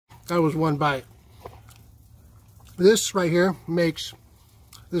That was one bite. This right here makes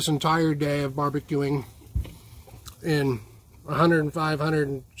this entire day of barbecuing in 105,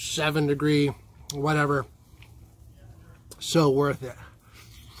 107 degree, whatever, so worth it.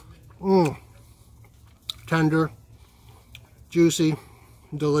 Tender, juicy,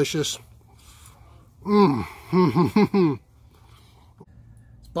 delicious. It's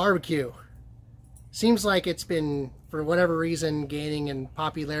barbecue. Seems like it's been, for whatever reason, gaining in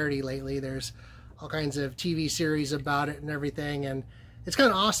popularity lately. There's all kinds of TV series about it and everything, and it's kind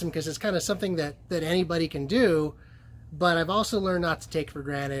of awesome because it's kind of something that anybody can do. But I've also learned not to take for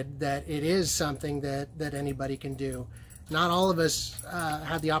granted that it is something that anybody can do. Not all of us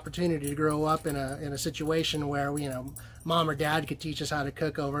had the opportunity to grow up in a situation where mom or dad could teach us how to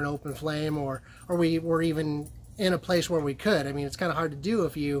cook over an open flame, or we were even in a place where we could. I mean, it's kind of hard to do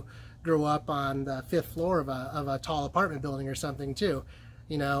if you grew up on the 5th floor of a tall apartment building or something too,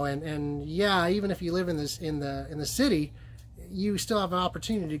 and yeah, even if you live in the city, you still have an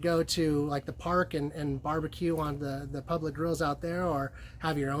opportunity to go to like the park and barbecue on the public grills out there, or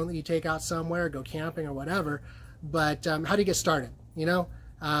have your own that you take out somewhere, go camping or whatever. But how do you get started? It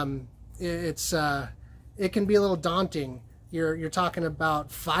can be a little daunting. You're talking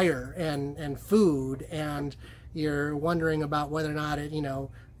about fire and food, and you're wondering about whether or not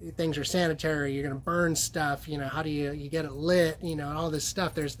things are sanitary. You're going to burn stuff. How do you get it lit? And all this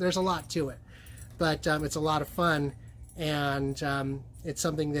stuff. There's a lot to it, but it's a lot of fun, and it's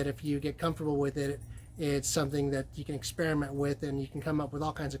something that if you get comfortable with it, it's something that you can experiment with, and you can come up with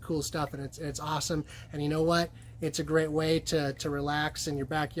all kinds of cool stuff, and it's awesome. And you know what? It's a great way to relax in your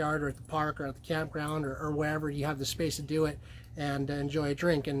backyard, or at the park, or at the campground, or wherever you have the space to do it, and enjoy a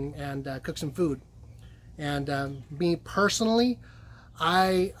drink and cook some food. And me personally,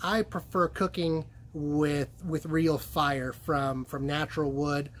 I prefer cooking with real fire from natural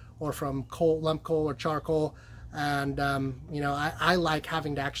wood, or from lump coal or charcoal. And I like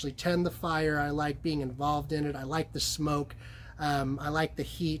having to actually tend the fire. I like being involved in it. I like the smoke. I like the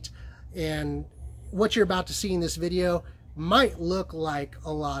heat. And what you're about to see in this video might look like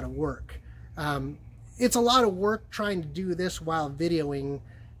a lot of work. It's a lot of work trying to do this while videoing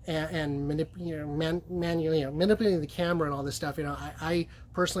and manually manipulating the camera and all this stuff. I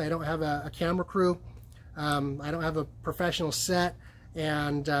personally, I don't have a camera crew. I don't have a professional set,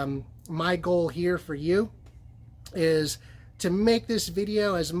 and my goal here for you is to make this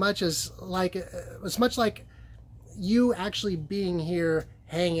video as much like you actually being here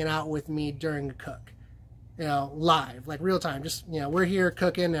hanging out with me during the cook, live, like real time. Just, we're here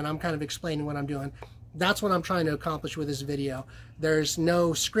cooking and I'm kind of explaining what I'm doing. That's what I'm trying to accomplish with this video. There's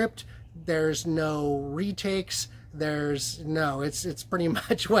no script, there's no retakes, it's pretty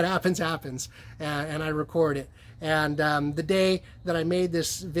much what happens, and I record it. And the day that I made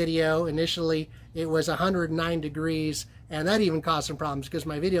this video, initially it was 109 degrees, and that even caused some problems because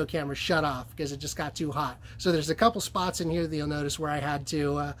my video camera shut off because it just got too hot. So there's a couple spots in here that you'll notice where I had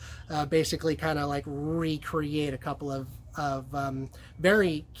to basically kind of like recreate a couple of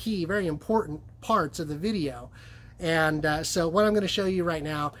very key, very important parts of the video. And so what I'm going to show you right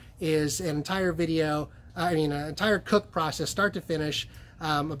now is an entire video, an entire cook process, start to finish,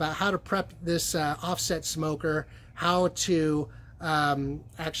 about how to prep this offset smoker, how to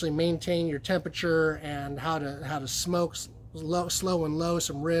actually maintain your temperature, and how to smoke slow and low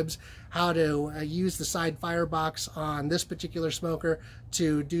some ribs, how to use the side firebox on this particular smoker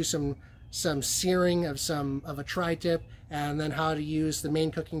to do some searing of a tri-tip, and then how to use the main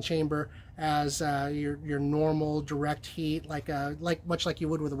cooking chamber as your normal direct heat, much like you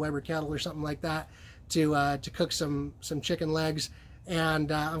would with a Weber kettle or something like that, to cook some chicken legs.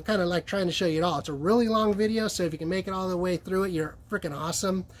 And I'm kind of like trying to show you it all. It's a really long video, so if you can make it all the way through it, you're freaking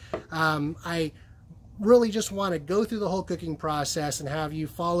awesome. I really just want to go through the whole cooking process and have you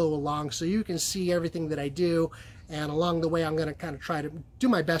follow along so you can see everything that I do. And along the way, I'm going to kind of try to do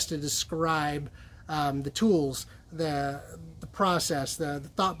my best to describe the tools, the process, the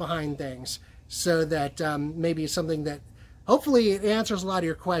thought behind things, so that maybe it's something that hopefully it answers a lot of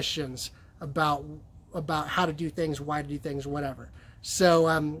your questions about how to do things, why to do things, whatever.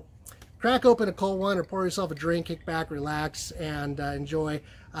 So crack open a cold one, or pour yourself a drink, kick back, relax, and enjoy.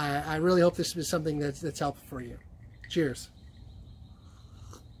 I really hope this is something that's helpful for you. Cheers.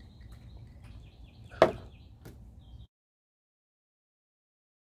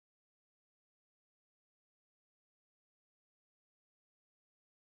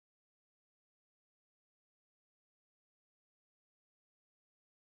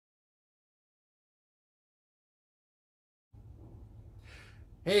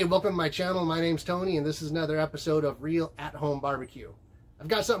 Hey, welcome to my channel. My name's Tony, and this is another episode of Real At Home Barbecue. I've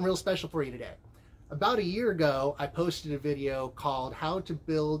got something real special for you today. About a year ago, I posted a video called How to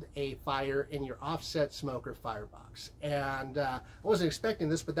Build a Fire in Your Offset Smoker Firebox. And I wasn't expecting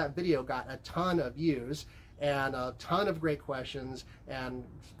this, but that video got a ton of views and a ton of great questions and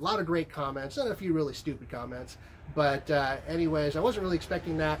a lot of great comments and a few really stupid comments. But anyways, I wasn't really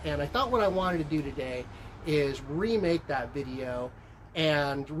expecting that, and I thought what I wanted to do today is remake that video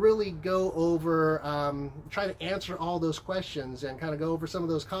and really go over, try to answer all those questions and kind of go over some of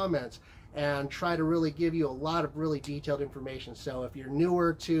those comments and try to really give you a lot of really detailed information. So if you're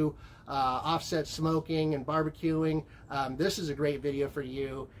newer to offset smoking and barbecuing, this is a great video for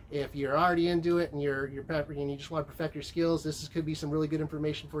you. If you're already into it and you're prepping and you just want to perfect your skills, this could be some really good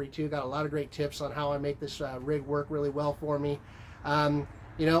information for you too. Got a lot of great tips on how I make this rig work really well for me.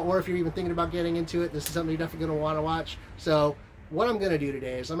 You know, or if you're even thinking about getting into it, this is something you're definitely going to want to watch. So what I'm going to do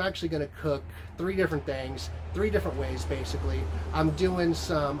today is I'm actually going to cook 3 different things, 3 different ways basically. I'm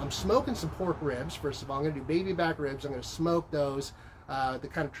smoking some pork ribs. First of all, I'm going to do baby back ribs. I'm going to smoke those, the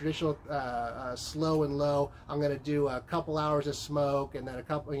kind of traditional slow and low. I'm going to do a couple hours of smoke and then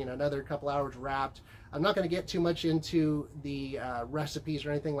another couple hours wrapped. I'm not going to get too much into the recipes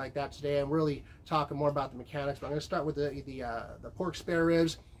or anything like that today. I'm really talking more about the mechanics, but I'm going to start with the pork spare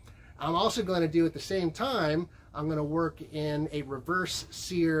ribs. I'm also going to do at the same time, I'm going to work in a reverse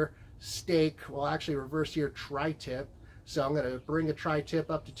sear steak, well actually reverse sear tri-tip. So I'm going to bring a tri-tip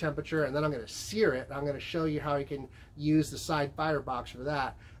up to temperature and then I'm going to sear it. I'm going to show you how you can use the side firebox for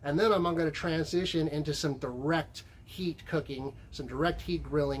that. And then I'm going to transition into some direct heat cooking, some direct heat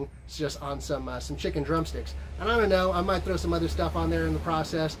grilling, just on some chicken drumsticks. And I don't know, I might throw some other stuff on there in the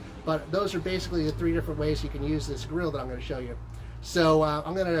process, but those are basically the 3 different ways you can use this grill that I'm going to show you. So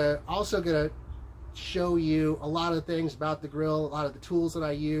I'm also going to show you a lot of things about the grill, a lot of the tools that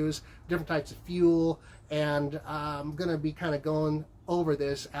I use, different types of fuel, and I'm going to be kind of going over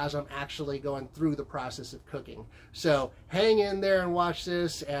this as I'm actually going through the process of cooking. So hang in there and watch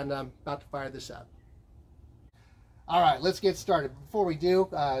this, and I'm about to fire this up. All right, let's get started. Before we do,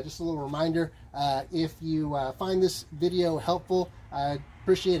 just a little reminder, if you find this video helpful, I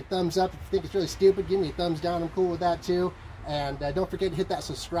appreciate a thumbs up. If you think it's really stupid, give me a thumbs down. I'm cool with that too. And don't forget to hit that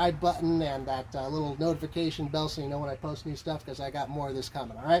subscribe button and that little notification bell so you know when I post new stuff, because I got more of this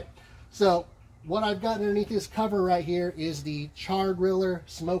coming, all right? So what I've got underneath this cover right here is the Char Griller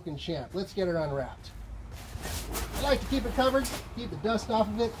Smokin' Champ. Let's get it unwrapped. I like to keep it covered, keep the dust off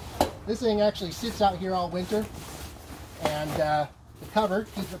of it. This thing actually sits out here all winter, and the cover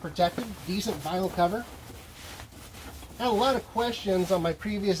keeps it protected. Decent vinyl cover. I had a lot of questions on my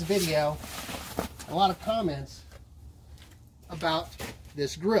previous video, a lot of comments about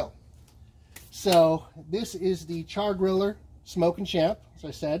this grill. So this is the Char Griller Smokin' Champ, as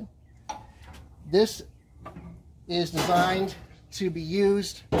I said. This is designed to be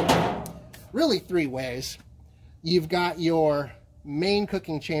used really 3 ways. You've got your main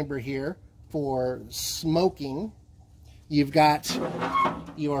cooking chamber here for smoking. You've got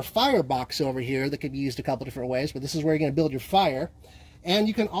your firebox over here that could be used a couple different ways, but this is where you're going to build your fire. And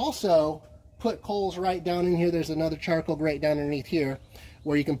you can also put coals right down in here. There's another charcoal grate down underneath here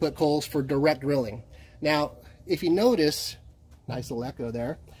where you can put coals for direct grilling. Now, if you notice, nice little echo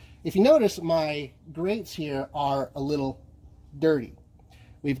there. If you notice, my grates here are a little dirty.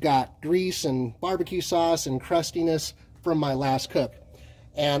 We've got grease and barbecue sauce and crustiness from my last cook.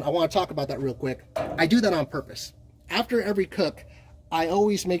 And I want to talk about that real quick. I do that on purpose. After every cook, I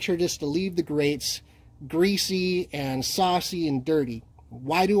always make sure just to leave the grates greasy and saucy and dirty.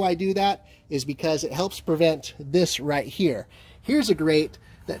 Why do I do that? Is because it helps prevent this right here. Here's a grate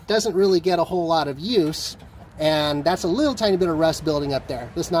that doesn't really get a whole lot of use, and that's a little tiny bit of rust building up there.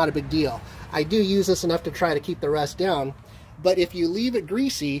 That's not a big deal. I do use this enough to try to keep the rust down, but if you leave it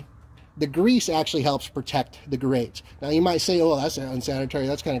greasy, the grease actually helps protect the grate. Now you might say, oh, that's unsanitary,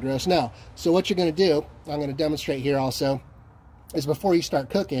 that's kind of gross. No. So what you're going to do, I'm going to demonstrate here also, is before you start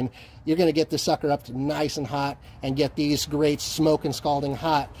cooking, you're going to get this sucker up to nice and hot and get these grates smoking, scalding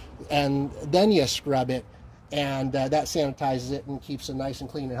hot, and then you scrub it, and that sanitizes it and keeps it nice and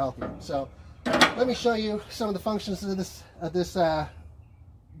clean and healthy. So let me show you some of the functions of this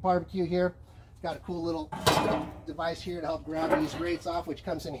barbecue here. Got a cool little device here to help grab these grates off, which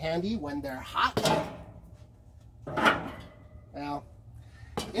comes in handy when they're hot. Now,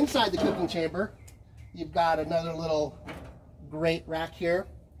 inside the cooking chamber, you've got another little grate rack here,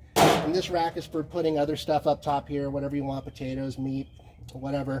 and this rack is for putting other stuff up top here, whatever you want, potatoes, meat,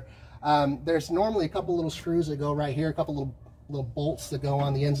 whatever. There's normally a couple little screws that go right here, a couple little bolts that go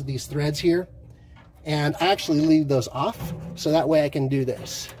on the ends of these threads here, and I actually leave those off so that way I can do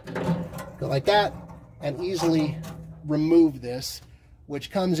this. Go like that and easily remove this which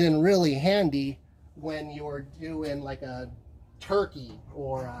comes in really handy when you're doing like a turkey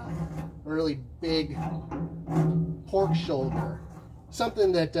or a really big pork shoulder,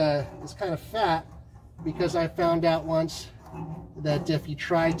 something that is kind of fat, because I found out once that if you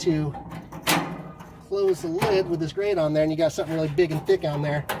try to close the lid with this grate on there and you got something really big and thick on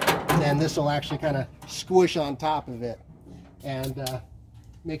there, then this will actually kind of squish on top of it and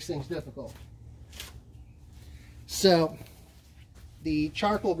makes things difficult. So the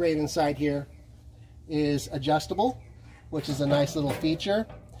charcoal grate inside here is adjustable, which is a nice little feature.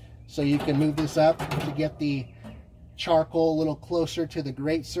 So you can move this up to get the charcoal a little closer to the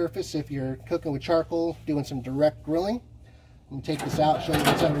grate surface if you're cooking with charcoal, doing some direct grilling. I'm going to take this out, show you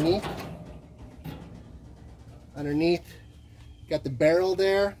what's underneath. Underneath, got the barrel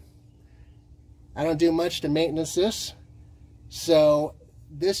there. I don't do much to maintenance this. So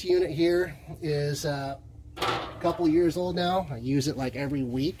this unit here is a couple years old now. I use it like every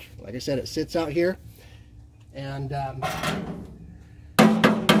week. Like I said, it sits out here. And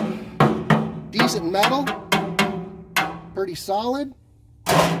decent metal, pretty solid,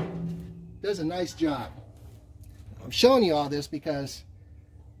 does a nice job. I'm showing you all this because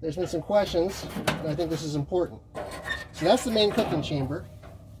there's been some questions, and I think this is important. So that's the main cooking chamber.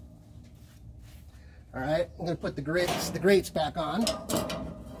 All right, I'm going to put the grates back on.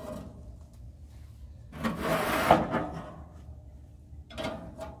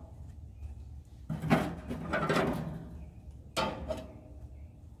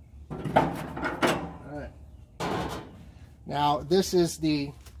 Now, this is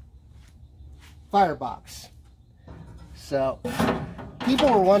the firebox. So, people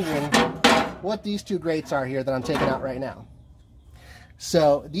were wondering what these two grates are here that I'm taking out right now.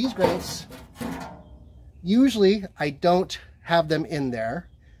 So, these grates, usually I don't have them in there.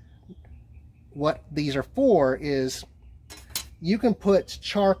 What these are for is you can put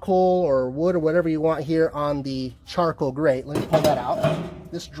charcoal or wood or whatever you want here on the charcoal grate. Let me pull that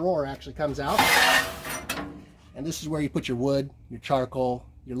out. This drawer actually comes out. And this is where you put your wood, your charcoal,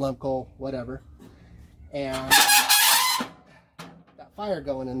 your lump coal, whatever. And got fire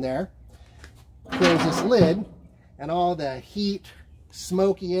going in there. Close this lid, and all the heat,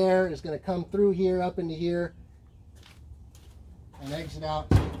 smoky air is going to come through here, up into here, and exit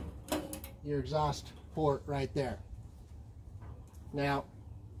out your exhaust port right there. Now,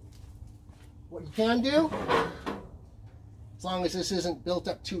 what you can do, as long as this isn't built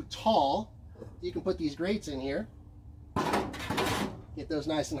up too tall, you can put these grates in here, get those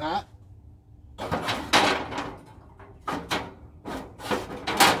nice and hot.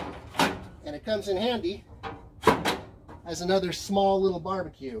 And it comes in handy as another small little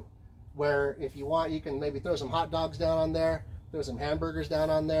barbecue, where if you want, you can maybe throw some hot dogs down on there, throw some hamburgers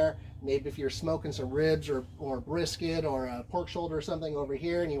down on there. Maybe if you're smoking some ribs or brisket or a pork shoulder or something over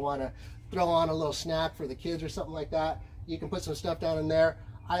here and you want to throw on a little snack for the kids or something like that, you can put some stuff down in there.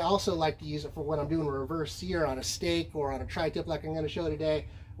 I also like to use it for when I'm doing a reverse sear on a steak or on a tri-tip like I'm going to show today.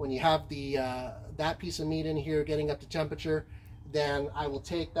 When you have the that piece of meat in here getting up to temperature, then I will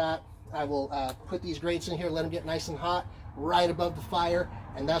take that, I will put these grates in here, let them get nice and hot right above the fire,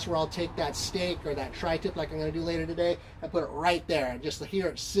 and that's where I'll take that steak or that tri-tip like I'm going to do later today and put it right there, and just to hear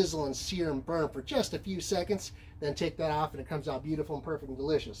it sizzle and sear and burn for just a few seconds, then take that off and it comes out beautiful and perfect and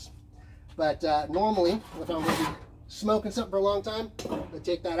delicious. But normally, if I'm going to be smoking something for a long time, I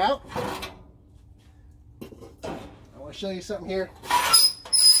take that out. I want to show you something here.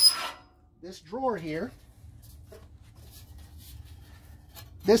 This drawer here,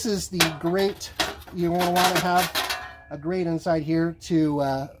 this is the grate. You want to have a grate inside here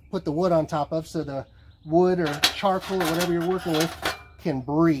to put the wood on top of, so the wood or charcoal or whatever you're working with can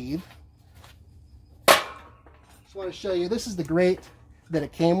breathe. Just want to show you, this is the grate that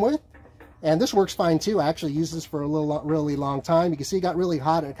it came with. And this works fine too. I actually used this for a really long time. You can see it got really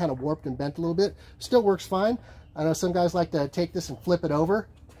hot and it kind of warped and bent a little bit. Still works fine. I know some guys like to take this and flip it over,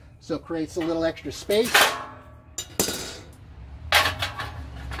 so it creates a little extra space.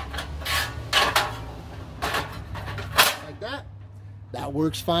 Like that. That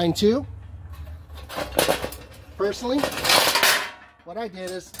works fine too. Personally, what I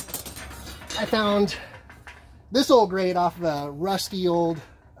did is I found this old grate off of a rusty old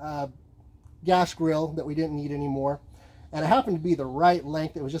gas grill that we didn't need anymore, and it happened to be the right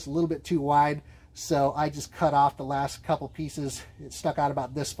length. It was just a little bit too wide, so I just cut off the last couple pieces. It stuck out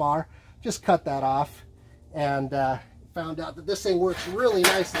about this far. Just cut that off, and found out that this thing works really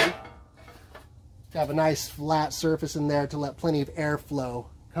nicely to have a nice flat surface in there to let plenty of airflow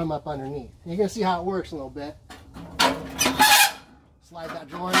come up underneath. You're gonna see how it works in a little bit. Slide that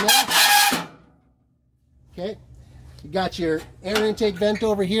drawer in there. Okay, You got your air intake vent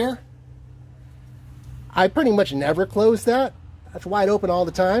over here. I pretty much never close that. That's wide open all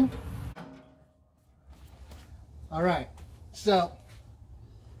the time. All right, so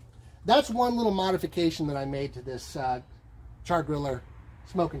that's one little modification that I made to this Char griller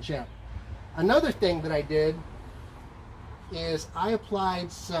Smokin' Champ. Another thing that I did is I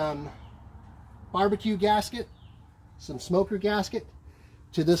applied some barbecue gasket, some smoker gasket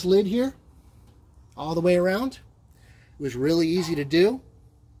to this lid here, all the way around. It was really easy to do.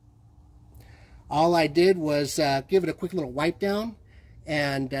 All I did was give it a quick little wipe down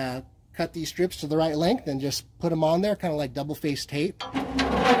and cut these strips to the right length and just put them on there, kind of like double-faced tape.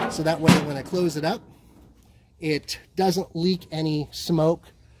 So that way when I close it up, it doesn't leak any smoke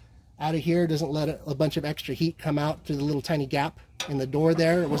out of here, doesn't let a bunch of extra heat come out to the little tiny gap in the door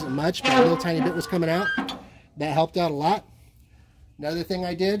there. It wasn't much, but a little tiny bit was coming out. That helped out a lot. Another thing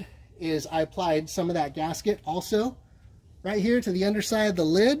I did is I applied some of that gasket also right here to the underside of the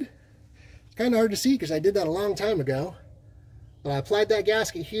lid. It's kind of hard to see because I did that a long time ago. But I applied that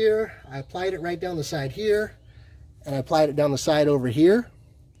gasket here, I applied it right down the side here, and I applied it down the side over here.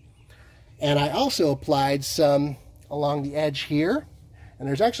 And I also applied some along the edge here. And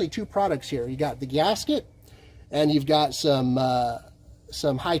there's actually two products here. You got the gasket, and you've got some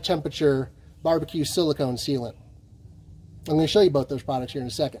high temperature barbecue silicone sealant. I'm going to show you both those products here in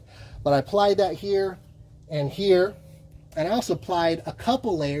a second. But I applied that here and here. And I also applied a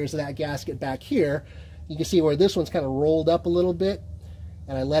couple layers of that gasket back here. You can see where this one's kind of rolled up a little bit,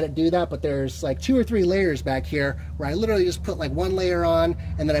 and I let it do that, but there's like 2 or 3 layers back here where I literally just put like one layer on,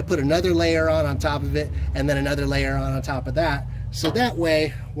 and then I put another layer on top of it, and then another layer on top of that. So that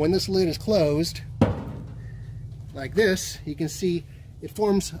way, when this lid is closed, like this, you can see it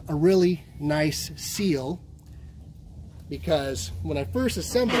forms a really nice seal, because when I first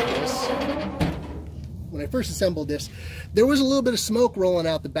assembled this, there was a little bit of smoke rolling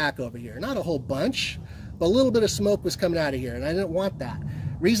out the back over here. Not a whole bunch, but a little bit of smoke was coming out of here, and I didn't want that.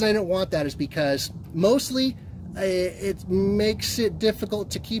 The reason I didn't want that is because mostly it makes it difficult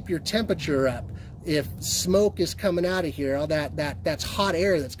to keep your temperature up. If smoke is coming out of here, all that's hot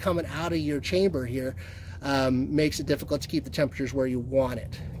air that's coming out of your chamber here, makes it difficult to keep the temperatures where you want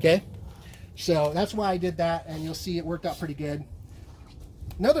it, okay? So that's why I did that, and you'll see it worked out pretty good.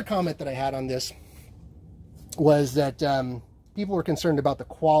 Another comment that I had on this was that people were concerned about the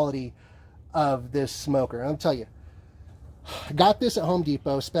quality of this smoker. And I'll tell you, I got this at Home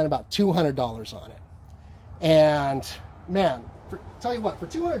Depot, spent about $200 on it. And man, tell you what, for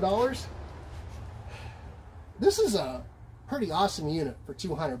 $200, this is a pretty awesome unit for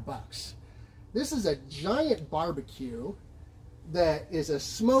 200 bucks. This is a giant barbecue that is a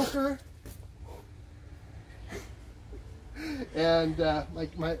smoker. And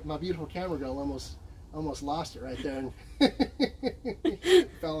like my beautiful camera girl almost lost it right there and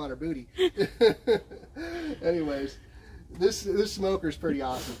fell on her booty. Anyways, this smoker is pretty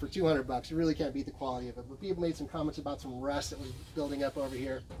awesome for 200 bucks. You really can't beat the quality of it. But people made some comments about some rust that was building up over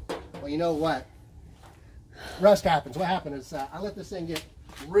here. Well, you know what? Rust happens. What happened is I let this thing get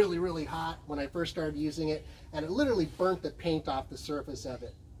really, really hot when I first started using it, and it literally burnt the paint off the surface of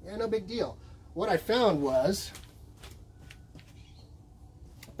it. Yeah, no big deal. What I found was,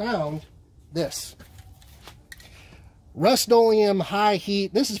 this. Rust-Oleum high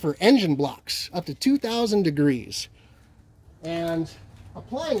heat. This is for engine blocks up to 2,000 degrees. And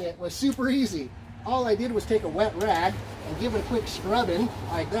applying it was super easy. All I did was take a wet rag and give it a quick scrubbing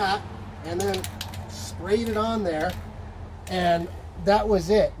like that, and then sprayed it on there, and that was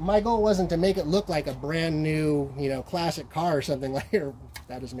it. My goal wasn't to make it look like a brand new, classic car or something like that.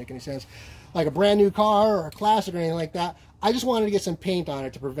 That doesn't make any sense. Like a brand new car or a classic or anything like that. I just wanted to get some paint on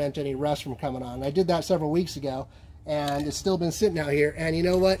it to prevent any rust from coming on. I did that several weeks ago, and it's still been sitting out here, and you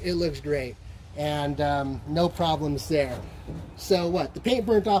know what? It looks great, and no problems there. So what? The paint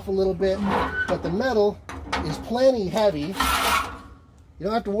burnt off a little bit, but the metal is plenty heavy. You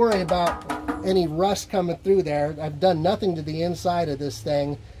don't have to worry about any rust coming through there. I've done nothing to the inside of this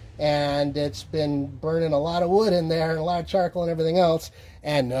thing, and it's been burning a lot of wood in there and a lot of charcoal and everything else.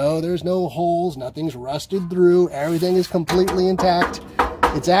 And no, there's no holes, nothing's rusted through, everything is completely intact.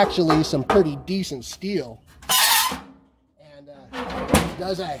 It's actually some pretty decent steel, and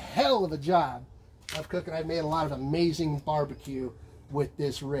does a hell of a job of cooking. I've made a lot of amazing barbecue with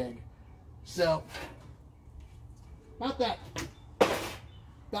this rig. So about that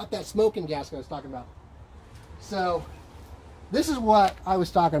smoking gasket I was talking about. So this is what I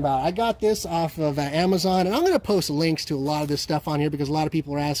was talking about. I got this off of Amazon, and I'm going to post links to a lot of this stuff on here because a lot of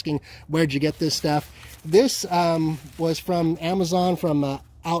people are asking, where'd you get this stuff? This was from Amazon, from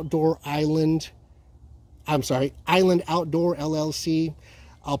Outdoor Island Island Outdoor LLC.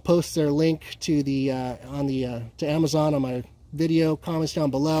 I'll post their link to the to Amazon on my video comments down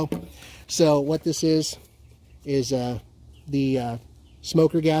below. So what this is the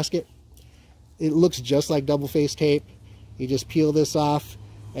smoker gasket. It looks just like double-faced tape. You just peel this off,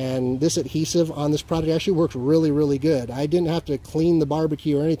 and this adhesive on this product actually works really, really good. I didn't have to clean the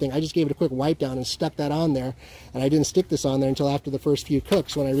barbecue or anything. I just gave it a quick wipe down and stuck that on there, and I didn't stick this on there until after the first few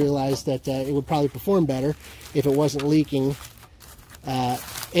cooks, when I realized that it would probably perform better if it wasn't leaking air.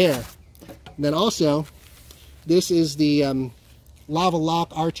 And then also, this is the LavaLock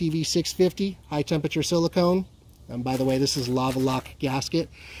RTV 650 high temperature silicone. And by the way, this is LavaLock gasket.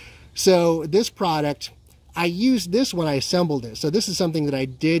 So this product, I used this when I assembled it. So this is something that I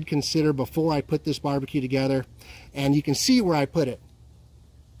did consider before I put this barbecue together. And you can see where I put it.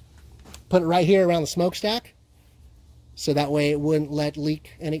 Put it right here around the smokestack. So that way it wouldn't let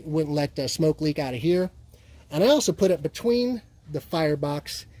smoke leak out of here. And I also put it between the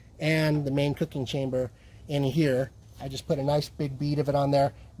firebox and the main cooking chamber in here. I just put a nice big bead of it on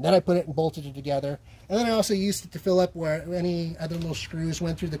there. Then I put it and bolted it together. And then I also used it to fill up where any other little screws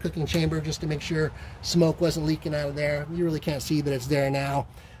went through the cooking chamber, just to make sure smoke wasn't leaking out of there. You really can't see that it's there now,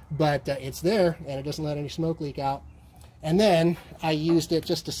 but it's there, and it doesn't let any smoke leak out. And then I used it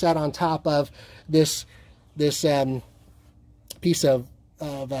just to set on top of this piece of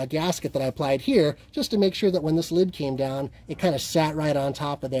gasket that I applied here, just to make sure that when this lid came down, it kind of sat right on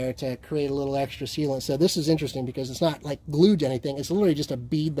top of there to create a little extra sealant. So this is interesting because it's not like glued to anything. It's literally just a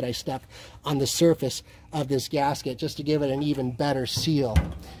bead that I stuck on the surface of this gasket just to give it an even better seal.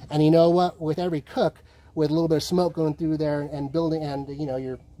 And you know what? With every cook, with a little bit of smoke going through there and building, and you know,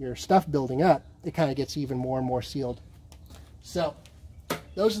 your stuff building up, it kind of gets even more and more sealed. So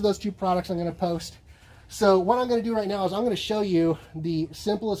those are those two products I'm going to post. So what I'm going to do right now is I'm going to show you the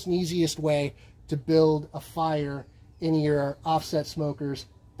simplest and easiest way to build a fire in your offset smoker's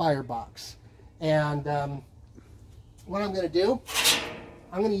firebox. And what I'm going to do,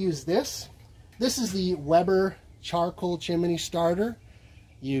 I'm going to use this. This is the Weber charcoal chimney starter.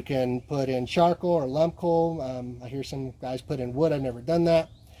 You can put in charcoal or lump coal. I hear some guys put in wood. I've never done that.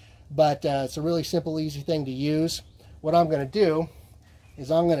 But it's a really simple, easy thing to use. What I'm going to do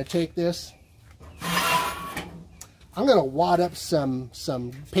is I'm going to take this. I'm going to wad up some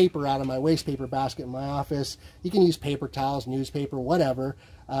paper out of my waste paper basket in my office. You can use paper towels, newspaper, whatever.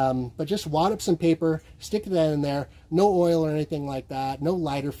 But just wad up some paper, stick that in there. No oil or anything like that. No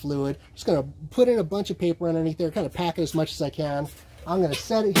lighter fluid. Just going to put in a bunch of paper underneath there, kind of pack it as much as I can. I'm going to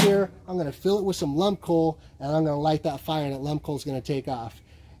set it here. I'm going to fill it with some lump coal, and I'm going to light that fire, and that lump coal is going to take off.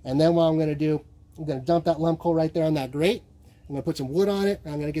 And then what I'm going to do, I'm going to dump that lump coal right there on that grate. I'm going to put some wood on it,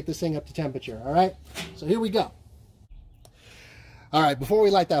 and I'm going to get this thing up to temperature. All right? So here we go. All right, before we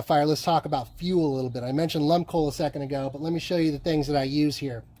light that fire, let's talk about fuel a little bit. I mentioned lump coal a second ago, but let me show you the things that I use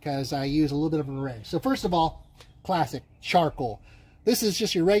here, because I use a little bit of an array. So first of all, classic charcoal. This is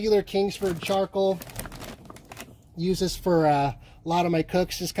just your regular Kingsford charcoal. Use this for a lot of my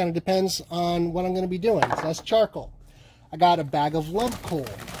cooks. Just kind of depends on what I'm going to be doing. So that's charcoal. I got a bag of lump coal.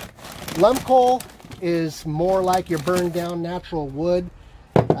 Lump coal is more like your burned down natural wood.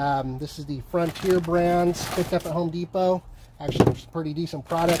 This is the Frontier brand, picked up at Home Depot. Actually, it's a pretty decent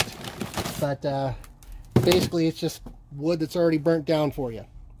product, but basically it's just wood that's already burnt down for you.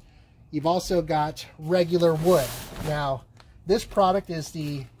 You've also got regular wood. Now, this product is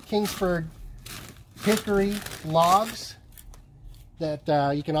the Kingsford hickory logs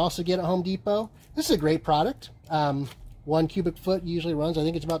that you can also get at Home Depot. This is a great product. 1 cubic foot usually runs, I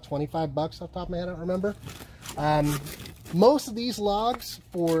think it's about 25 bucks off the top of my head, I don't remember. Most of these logs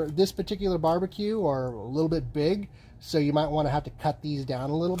for this particular barbecue are a little bit big, so you might want to have to cut these down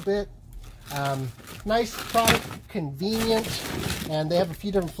a little bit. Nice product, convenient, and they have a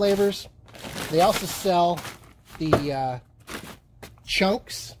few different flavors. They also sell the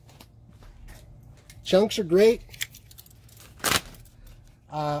chunks. Chunks are great.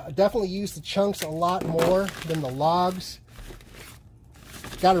 Definitely use the chunks a lot more than the logs.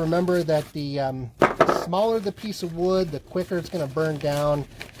 Got to remember that the smaller the piece of wood, the quicker it's going to burn down.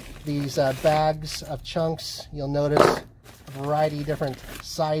 These bags of chunks, you'll notice a variety of different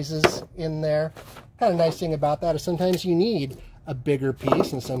sizes in there. Kind of nice thing about that is sometimes you need a bigger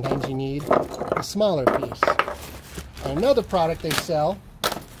piece and sometimes you need a smaller piece. And another product they sell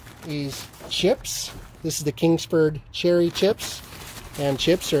is chips. This is the Kingsford cherry chips, and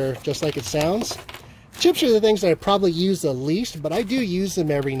chips are just like it sounds. Chips are the things that I probably use the least, but I do use them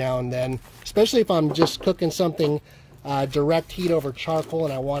every now and then, especially if I'm just cooking something direct heat over charcoal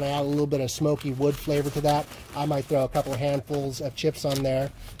and I want to add a little bit of smoky wood flavor to that. I might throw a couple handfuls of chips on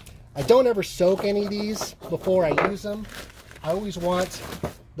there. I don't ever soak any of these before I use them. I always want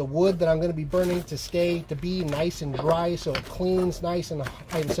the wood that I'm going to be burning to be nice and dry, so it cleans nice and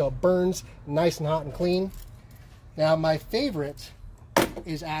so it burns nice and hot and clean. Now my favorite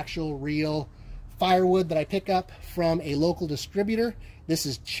is actual real firewood that I pick up from a local distributor. This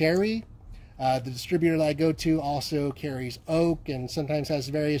is cherry. The distributor that I go to also carries oak and sometimes has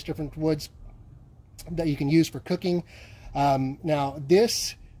various different woods that you can use for cooking. Now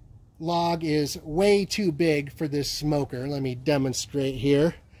this log is way too big for this smoker. Let me demonstrate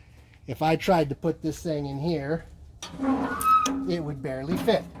here. If I tried to put this thing in here, it would barely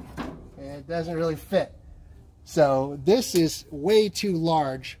fit. It doesn't really fit. So this is way too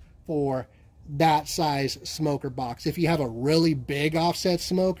large for that size smoker box. If you have a really big offset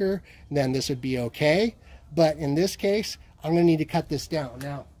smoker, then this would be okay. But in this case, I'm going to need to cut this down.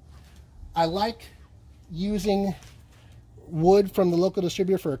 Now, I like using wood from the local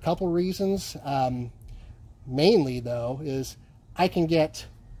distributor for a couple reasons. Mainly though is I can get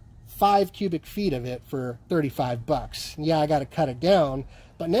 5 cubic feet of it for 35 bucks. Yeah, I got to cut it down,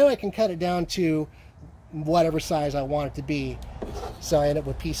 but now I can cut it down to whatever size I want it to be. So I end up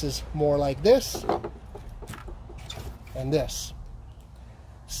with pieces more like this and this.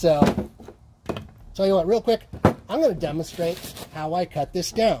 So tell you what, real quick, I'm going to demonstrate how I cut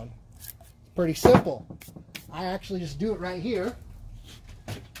this down. Pretty simple. I actually just do it right here.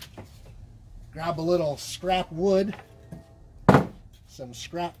 Grab a little scrap wood, some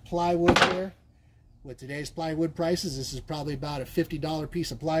scrap plywood here. With today's plywood prices, this is probably about a $50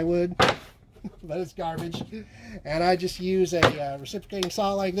 piece of plywood, but it's garbage. And I just use a reciprocating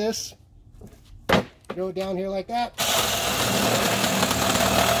saw like this. Throw it down here like that.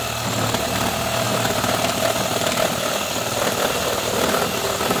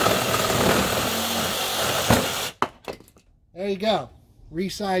 There you go,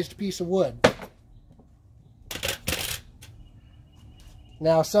 resized piece of wood.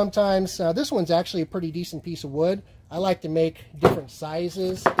 Now sometimes, this one's actually a pretty decent piece of wood. I like to make different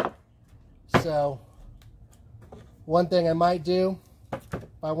sizes. So one thing I might do,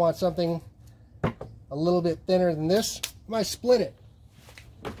 if I want something a little bit thinner than this, I might split it.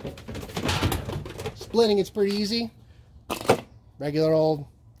 Splitting it's pretty easy. Regular old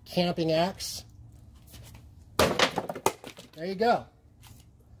camping axe. There you go.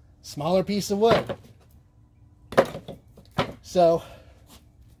 Smaller piece of wood. So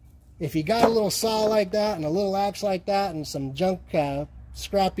if you got a little saw like that and a little axe like that and some junk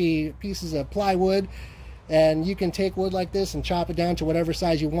scrappy pieces of plywood, and you can take wood like this and chop it down to whatever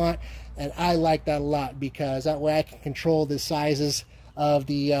size you want. And I like that a lot because that way I can control the sizes of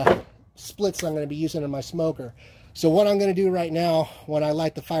the splits I'm going to be using in my smoker. So what I'm going to do right now when I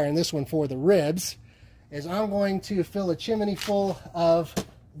light the fire in this one for the ribs is I'm going to fill a chimney full of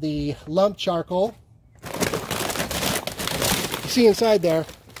the lump charcoal. You see inside there,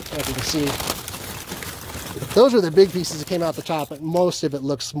 if you can see, those are the big pieces that came out the top, but most of it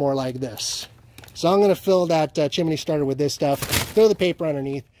looks more like this. So I'm going to fill that chimney starter with this stuff, throw the paper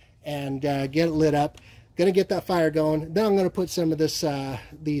underneath, and get it lit up. Going to get that fire going. Then I'm going to put some of this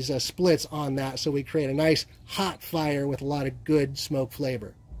these splits on that so we create a nice hot fire with a lot of good smoke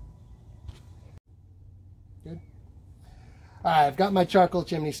flavor. Good. All right, I've got my charcoal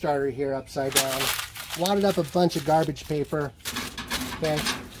chimney starter here upside down. Wadded up a bunch of garbage paper. Okay,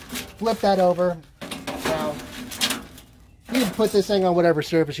 flip that over. Now, you can put this thing on whatever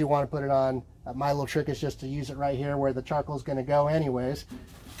surface you want to put it on. My little trick is just to use it right here where the charcoal is going to go anyways.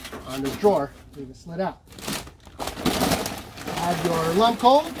 On this drawer, leave it slid out. Add your lump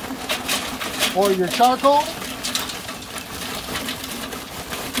coal or your charcoal.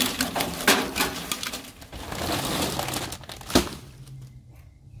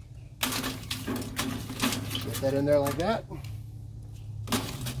 Get that in there like that.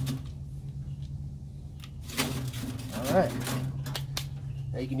 Alright.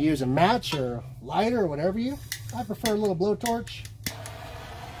 Now you can use a match or lighter or whatever you. I prefer a little blowtorch.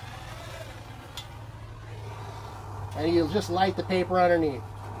 And you'll just light the paper underneath.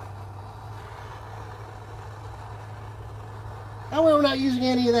 That way we're not using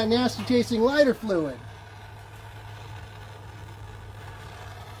any of that nasty tasting lighter fluid.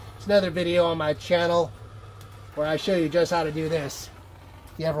 It's another video on my channel where I show you just how to do this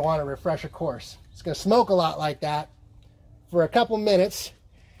if you ever want a refresher course. It's going to smoke a lot like that for a couple minutes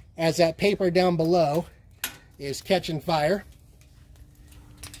as that paper down below is catching fire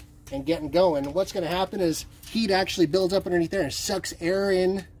and getting going. And what's going to happen is heat actually builds up underneath there and sucks air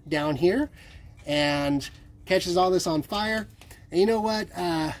in down here and catches all this on fire. And you know what?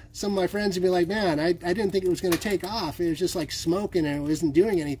 Some of my friends would be like, man, I didn't think it was going to take off. It was just like smoking and it wasn't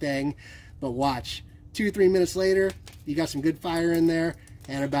doing anything. But watch, 2-3 minutes later, you got some good fire in there.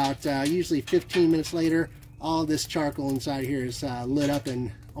 And about usually 15 minutes later, all this charcoal inside here is lit up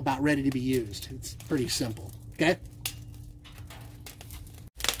and about ready to be used. It's pretty simple, okay?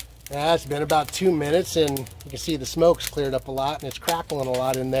 Yeah, it's been about 2 minutes and you can see the smoke's cleared up a lot and it's crackling a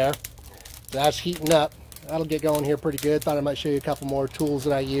lot in there. So that's heating up. That'll get going here pretty good. Thought I might show you a couple more tools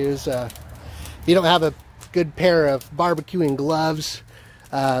that I use. If you don't have a good pair of barbecuing gloves,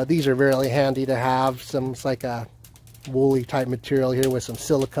 these are really handy to have. It's like a woolly type material here with some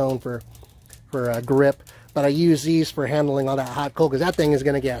silicone for grip. But I use these for handling all that hot coal because that thing is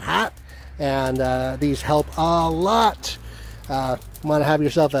going to get hot. And these help a lot. Want to have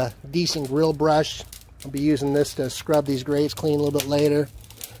yourself a decent grill brush. I'll be using this to scrub these grates clean a little bit later.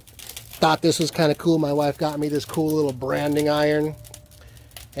 Thought this was kind of cool. My wife got me this cool little branding iron.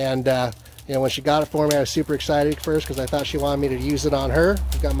 And you know, when she got it for me, I was super excited at first because I thought she wanted me to use it on her.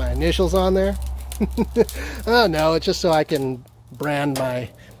 I've got my initials on there. Oh no, it's just so I can brand my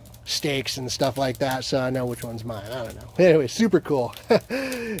steaks and stuff like that so I know which one's mine. I don't know. Anyway, super cool.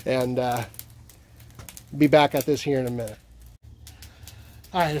 And be back at this here in a minute.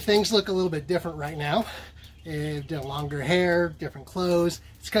 Alright, if things look a little bit different right now, longer hair, different clothes,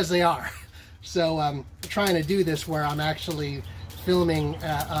 it's because they are. So I'm trying to do this where I'm actually filming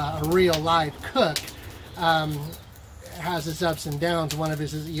a real live cook. It has its ups and downs. One of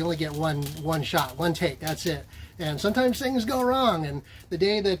it is you only get one shot, one take, that's it. And sometimes things go wrong, and the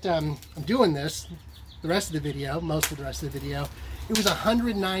day that I'm doing this, the rest of the video, most of the rest of the video, it was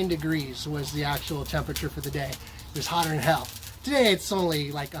 109 degrees was the actual temperature for the day. It was hotter than hell. Today it's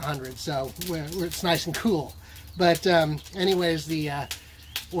only like 100, so it's nice and cool. But anyways,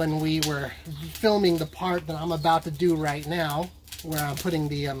 when we were filming the part that I'm about to do right now, where I'm putting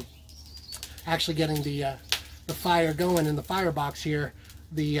the actually getting the fire going in the firebox here,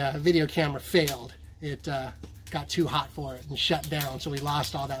 the video camera failed. It got too hot for it and shut down, so we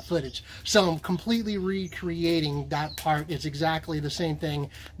lost all that footage. So I'm completely recreating that part. It's exactly the same thing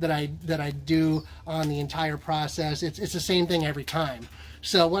that I do on the entire process. It's the same thing every time.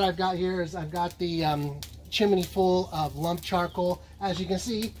 So what I've got here is I've got the chimney full of lump charcoal. As you can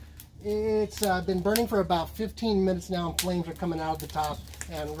see, it's been burning for about 15 minutes now, and flames are coming out of the top.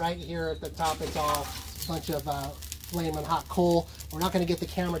 And right here at the top, it's all a bunch of flaming hot coal. We're not going to get the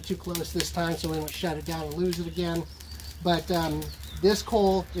camera too close this time so we don't shut it down and lose it again. But this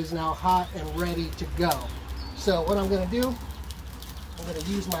coal is now hot and ready to go. So what I'm going to do, I'm going to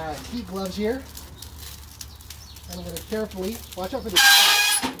use my heat gloves here. And I'm going to carefully, watch out for the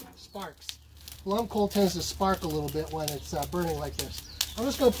sparks. Lump coal tends to spark a little bit when it's burning like this. I'm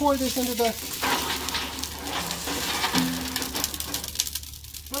just going to pour this into the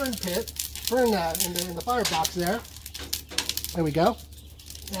burn pit, in the firebox there. There we go.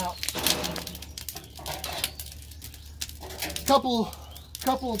 Now,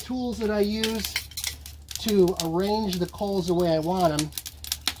 couple of tools that I use to arrange the coals the way I want them.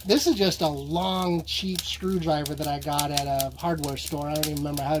 This is just a long, cheap screwdriver that I got at a hardware store. I don't even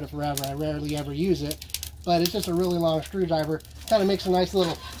remember. I had it forever. I rarely ever use it, but it's just a really long screwdriver. Kind of makes a nice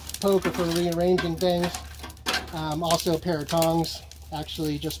little poker for rearranging things. Also a pair of tongs.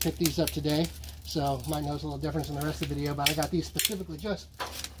 Actually just picked these up today, so might notice a little difference in the rest of the video, but I got these specifically just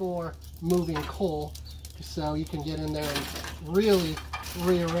for moving coal, so you can get in there and really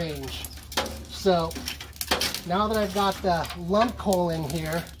rearrange. So now that I've got the lump coal in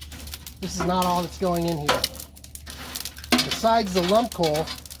here, this is not all that's going in here. Besides the lump coal,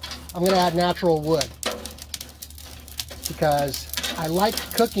 I'm going to add natural wood, because I like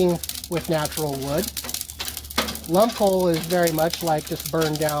cooking with natural wood. Lump coal is very much like just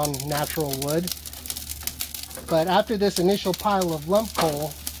burned down natural wood. But after this initial pile of lump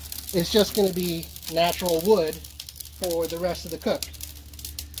coal, it's just going to be natural wood for the rest of the cook.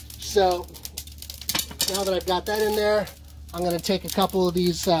 So now that I've got that in there, I'm going to take a couple of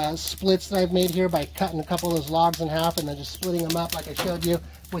these splits that I've made here by cutting a couple of those logs in half and then just splitting them up like I showed you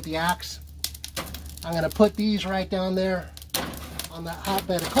with the axe. I'm going to put these right down there on that hot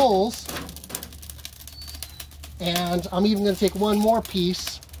bed of coals. And I'm even going to take one more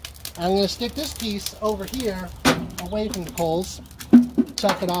piece. I'm going to stick this piece over here away from the coals.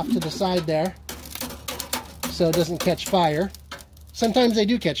 Tuck it off to the side there so it doesn't catch fire. Sometimes they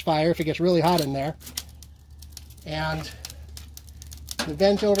do catch fire if it gets really hot in there. And the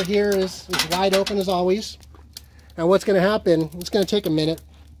vent over here is wide open as always. And what's going to happen, it's going to take a minute,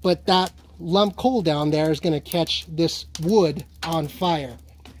 but that lump coal down there is going to catch this wood on fire.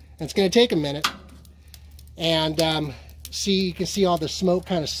 And it's going to take a minute. And see, you can see all the smoke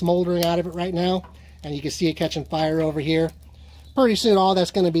kind of smoldering out of it right now, and you can see it catching fire over here. Pretty soon all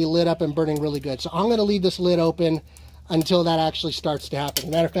that's going to be lit up and burning really good. So I'm going to leave this lid open until that actually starts to happen.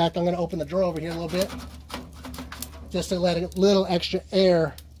 Matter of fact, I'm going to open the drawer over here a little bit just to let a little extra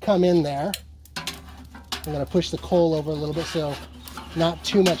air come in there. I'm going to push the coal over a little bit so not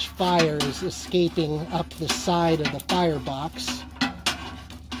too much fire is escaping up the side of the firebox.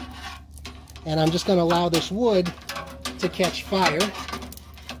 And I'm just going to allow this wood to catch fire.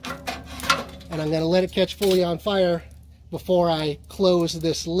 And I'm going to let it catch fully on fire before I close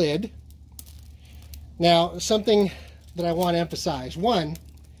this lid. Now, something that I want to emphasize. One,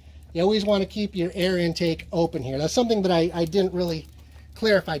 you always want to keep your air intake open here. That's something that I didn't really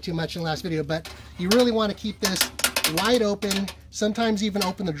clarify too much in the last video, but you really want to keep this wide open, sometimes even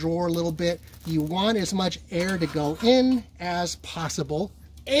open the drawer a little bit. You want as much air to go in as possible,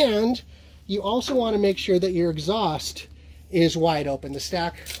 and you also want to make sure that your exhaust is wide open. The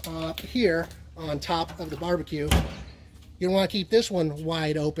stack here on top of the barbecue, you want to keep this one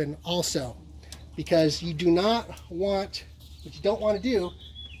wide open also, because you do not want, what you don't want to do,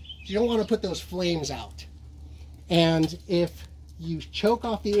 you don't want to put those flames out. And if you choke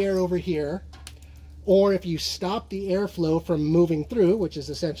off the air over here, or if you stop the airflow from moving through, which is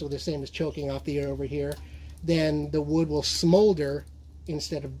essentially the same as choking off the air over here, then the wood will smolder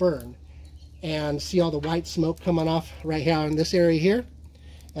instead of burn. And see all the white smoke coming off right here in this area here,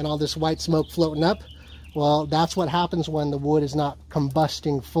 and all this white smoke floating up? Well, that's what happens when the wood is not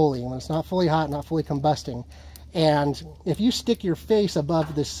combusting fully, when it's not fully hot, not fully combusting. And if you stick your face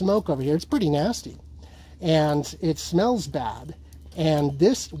above this smoke over here, it's pretty nasty, and it smells bad. And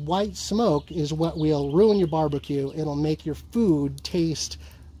this white smoke is what will ruin your barbecue. It'll make your food taste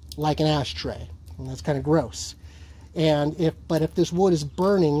like an ashtray, and that's kind of gross. And if this wood is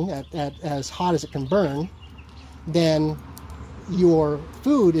burning at as hot as it can burn, then your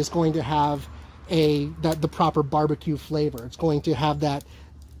food is going to have the proper barbecue flavor. It's going to have that,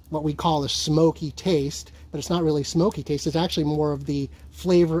 what we call a smoky taste, but it's not really smoky taste. It's actually more of the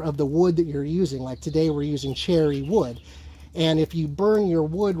flavor of the wood that you're using. Like today we're using cherry wood. And if you burn your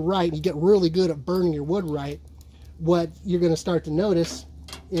wood right, you get really good at burning your wood right, what you're going to start to notice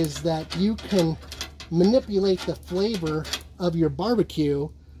is that you can manipulate the flavor of your barbecue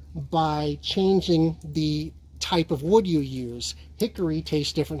by changing the type of wood you use. Hickory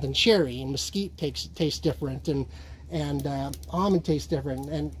tastes different than cherry, and mesquite tastes different, and almond tastes different,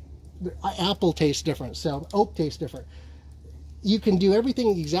 and apple tastes different, so oak tastes different. You can do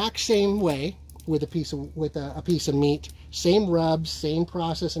everything the exact same way with a piece of meat, same rubs, same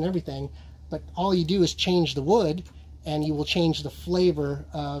process and everything, but all you do is change the wood and you will change the flavor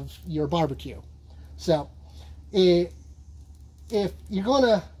of your barbecue. So if you're going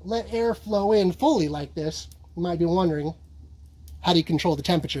to let air flow in fully like this, you might be wondering, how do you control the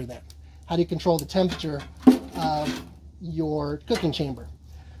temperature then? How do you control the temperature of your cooking chamber?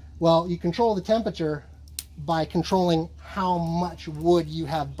 Well, you control the temperature by controlling how much wood you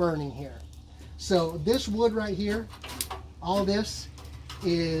have burning here. So this wood right here, all this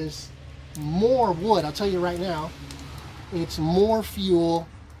is more wood. I'll tell you right now, it's more fuel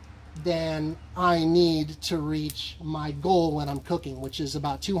than I need to reach my goal when I'm cooking, which is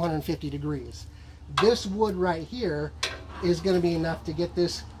about 250 degrees. This wood right here is going to be enough to get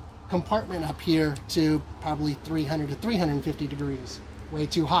this compartment up here to probably 300 to 350 degrees. Way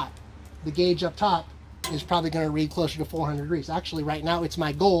too hot. The gauge up top is probably going to read closer to 400 degrees. Actually, right now it's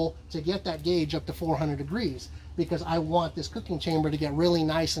my goal to get that gauge up to 400 degrees because I want this cooking chamber to get really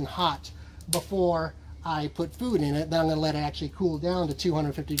nice and hot before I put food in it. Then I'm going to let it actually cool down to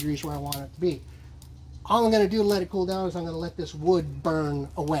 250 degrees where I want it to be. All I'm going to do to let it cool down is I'm going to let this wood burn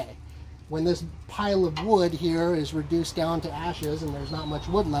away. When this pile of wood here is reduced down to ashes and there's not much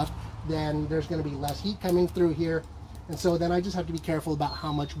wood left, then there's going to be less heat coming through here. And so then I just have to be careful about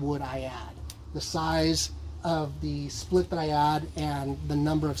how much wood I add. The size of the split that I add and the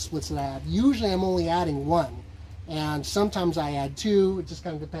number of splits that I add. Usually I'm only adding one, and sometimes I add two. It just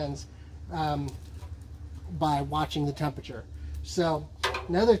kind of depends by watching the temperature. So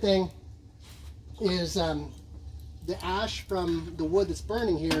another thing is the ash from the wood that's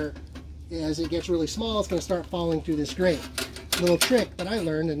burning here, as it gets really small, it's going to start falling through this grate. Little trick that I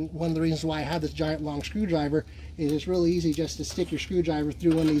learned, and one of the reasons why I have this giant long screwdriver, is it's really easy just to stick your screwdriver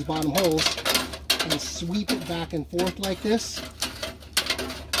through one of these bottom holes and sweep it back and forth like this,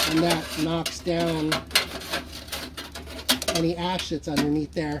 and that knocks down any ash that's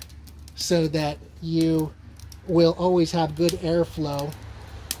underneath there, so that you will always have good airflow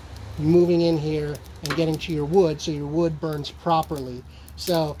moving in here and getting to your wood, so your wood burns properly.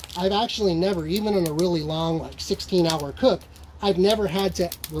 So I've actually never, even in a really long, like 16-hour cook, I've never had to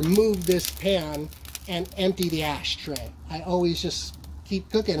remove this pan and empty the ashtray. I always just keep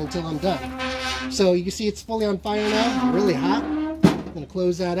cooking until I'm done. So you can see it's fully on fire now, really hot. I'm gonna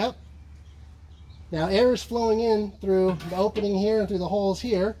close that up. Now air is flowing in through the opening here and through the holes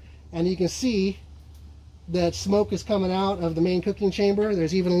here, and you can see that smoke is coming out of the main cooking chamber.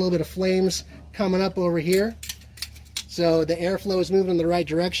 There's even a little bit of flames coming up over here. So the airflow is moving in the right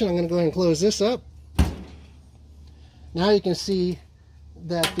direction. I'm going to go ahead and close this up. Now you can see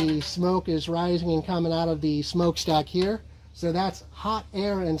that the smoke is rising and coming out of the smokestack here. So that's hot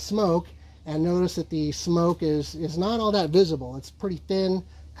air and smoke. And notice that the smoke is not all that visible. It's pretty thin,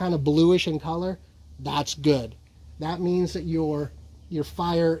 kind of bluish in color. That's good. That means that your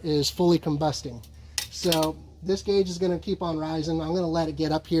fire is fully combusting. So this gauge is going to keep on rising. I'm going to let it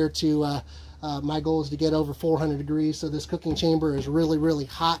get up here to, my goal is to get over 400 degrees. So this cooking chamber is really, really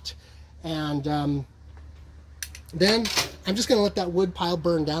hot. And then I'm just going to let that wood pile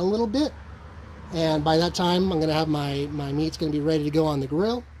burn down a little bit. And by that time, I'm going to have my meat's going to be ready to go on the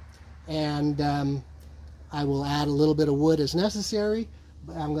grill. And I will add a little bit of wood as necessary.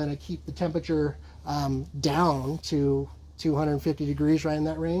 But I'm going to keep the temperature down to 250 degrees, right in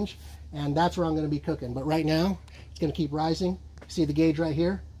that range. And that's where I'm going to be cooking. But right now, it's going to keep rising. See the gauge right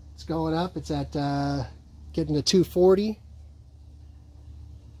here? It's going up. It's at getting to 240.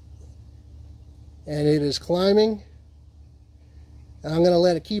 And it is climbing. And I'm going to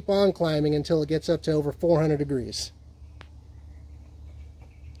let it keep on climbing until it gets up to over 400 degrees.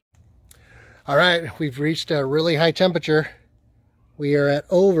 All right, we've reached a really high temperature. We are at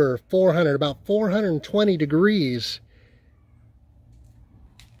over 400, about 420 degrees.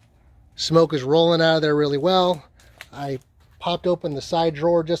 Smoke is rolling out of there really well. I popped open the side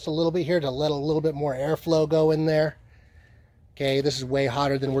drawer just a little bit here to let a little bit more airflow go in there. Okay, this is way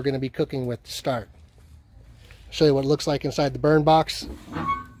hotter than we're going to be cooking with to start. I'll show you what it looks like inside the burn box.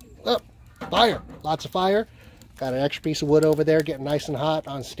 Oh, fire! Lots of fire. Got an extra piece of wood over there getting nice and hot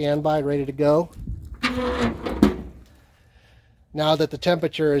on standby, ready to go. Now that the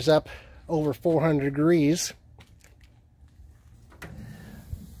temperature is up over 400 degrees,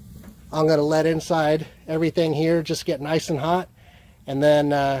 I'm going to let inside everything here just get nice and hot. And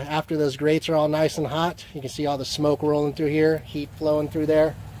then after those grates are all nice and hot, you can see all the smoke rolling through here, heat flowing through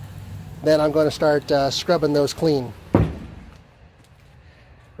there. Then I'm going to start scrubbing those clean.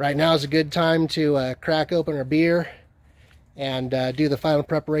 Right now is a good time to crack open a beer and do the final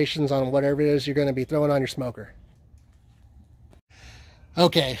preparations on whatever it is you're going to be throwing on your smoker.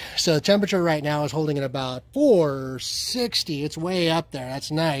 Okay, so the temperature right now is holding at about 460. It's way up there.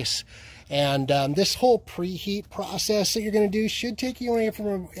 That's nice. And this whole preheat process that you're going to do should take you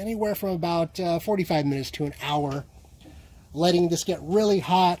anywhere from about 45 minutes to an hour. Letting this get really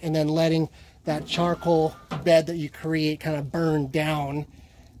hot and then letting that charcoal bed that you create kind of burn down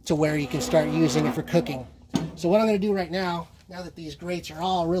to where you can start using it for cooking. So what I'm going to do right now that these grates are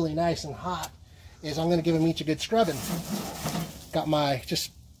all really nice and hot, is I'm going to give them each a good scrubbing. Got my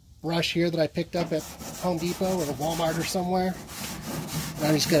just brush here that I picked up at Home Depot or Walmart or somewhere. And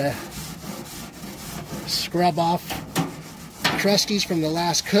I'm just going to scrub off the crusties from the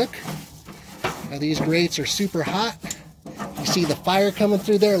last cook. Now these grates are super hot. You see the fire coming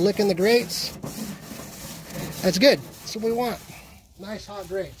through there, licking the grates. That's good. That's what we want. Nice hot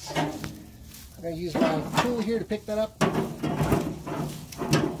grates. I'm going to use my tool here to pick that up.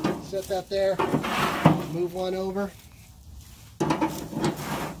 Set that there. Move one over.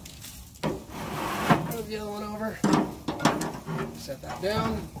 Move the other one over. Set that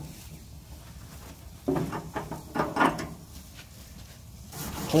down.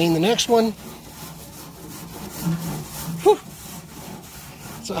 Clean the next one. Whew.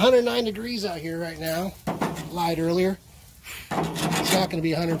 It's 109 degrees out here right now. Lied earlier. It's not going to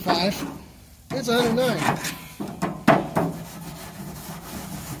be 105. It's 109.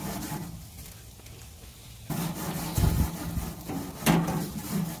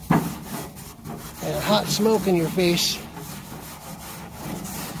 And hot smoke in your face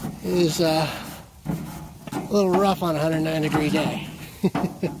is a little rough on a 109 degree day.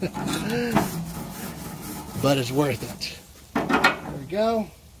 But it's worth it. There we go.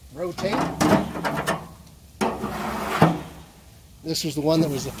 Rotate. This was the one that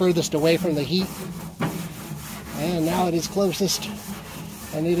was the furthest away from the heat. And now it is closest.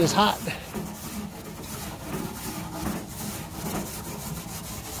 And it is hot.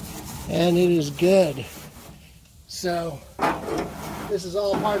 And it is good. So, this is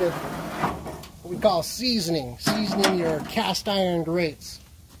all part of what we call seasoning. Seasoning your cast iron grates.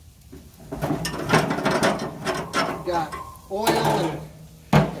 Got oil and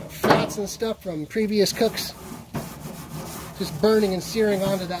fats and stuff from previous cooks just burning and searing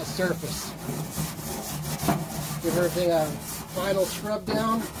onto that surface. Give everything a final scrub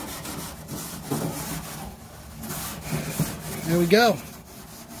down. There we go.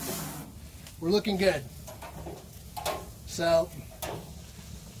 We're looking good. So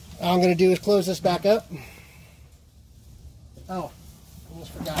all I'm going to do is close this back up. Oh,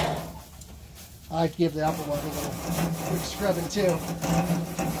 almost forgot. I like to give the upper one a little quick scrubbing too.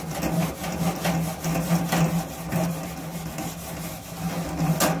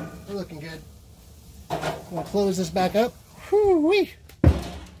 We're looking good. I'm going to close this back up. Whoo-wee!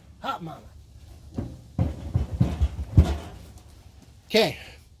 Hot mama. Okay,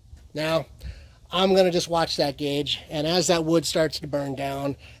 now I'm going to just watch that gauge, and as that wood starts to burn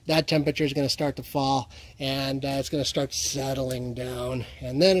down, that temperature is going to start to fall, and it's going to start settling down,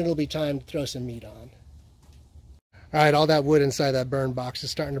 and then it'll be time to throw some meat on. All right, all that wood inside that burn box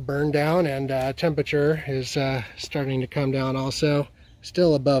is starting to burn down, and temperature is starting to come down also.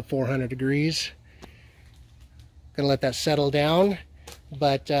 Still above 400 degrees. Going to let that settle down,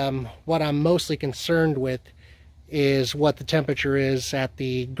 but what I'm mostly concerned with is what the temperature is at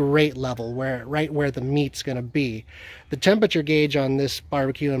the grate level, right where the meat's going to be. The temperature gauge on this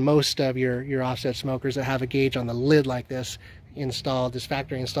barbecue and most of your offset smokers that have a gauge on the lid like this installed, this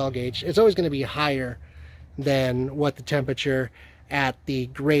factory install gauge, it's always going to be higher than what the temperature at the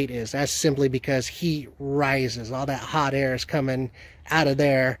grate is. That's simply because heat rises. All that hot air is coming out of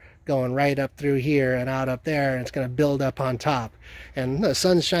there, going right up through here and out up there, and it's going to build up on top. And the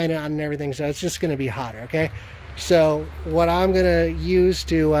sun's shining out and everything, so it's just going to be hotter, okay? So what I'm going to use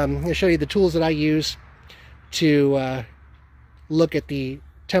to show you the tools that I use to look at the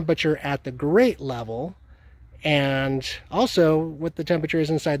temperature at the grate level, and also what the temperature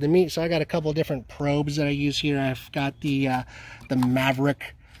is inside the meat. So I got a couple different probes that I use here. I've got the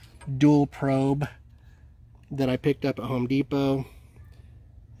Maverick dual probe that I picked up at Home Depot,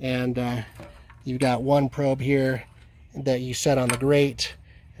 and you've got one probe here that you set on the grate,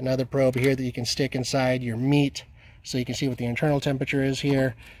 another probe here that you can stick inside your meat so you can see what the internal temperature is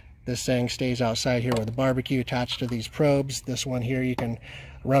here. This thing stays outside here with the barbecue attached to these probes. This one here you can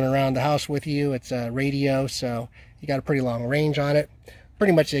run around the house with you. It's a radio, so you got a pretty long range on it.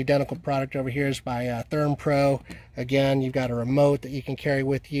 Pretty much the identical product over here is by ThermPro. Again, you've got a remote that you can carry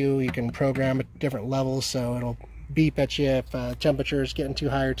with you. You can program at different levels, so it'll beep at you if temperature is getting too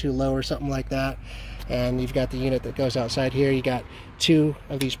high or too low or something like that. And you've got the unit that goes outside here. You got two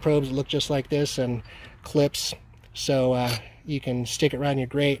of these probes that look just like this and clips, so you can stick it right in your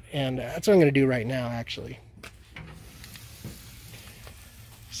grate, and that's what I'm going to do right now actually.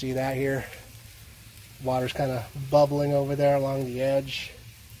 See that here? Water's kind of bubbling over there along the edge.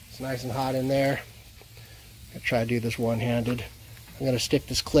 It's nice and hot in there. I'm going to try to do this one-handed. I'm going to stick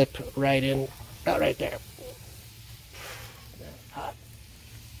this clip right in, about right there. Hot.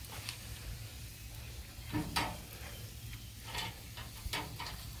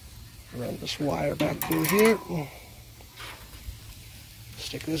 Run this wire back through here.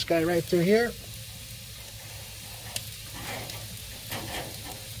 Stick this guy right through here.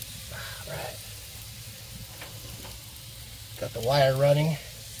 All right. Got the wire running.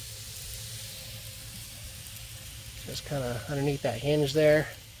 Just kind of underneath that hinge there.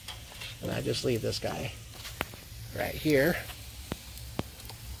 And I just leave this guy right here.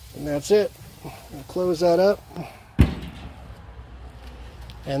 And that's it. We'll close that up.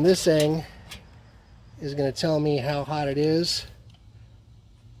 And this thing is going to tell me how hot it is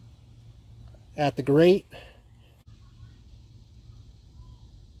at the grate.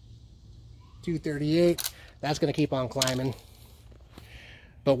 238. That's going to keep on climbing.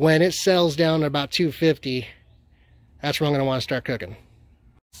 But when it settles down to about 250, that's where I'm going to want to start cooking.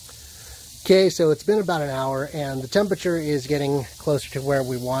 Okay, so it's been about an hour and the temperature is getting closer to where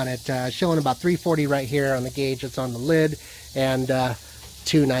we want it. Showing about 340 right here on the gauge that's on the lid, and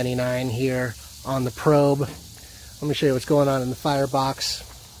 299 here on the probe. Let me show you what's going on in the firebox.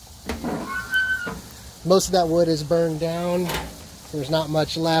 Most of that wood is burned down. There's not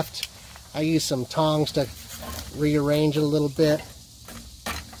much left. I use some tongs to rearrange it a little bit.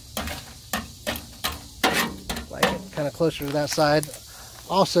 Like it kind of closer to that side.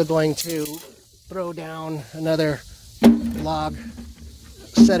 Also going to throw down another log,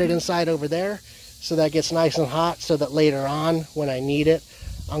 set it inside over there so that gets nice and hot, so that later on when I need it,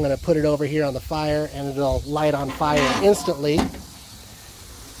 I'm going to put it over here on the fire and it'll light on fire instantly.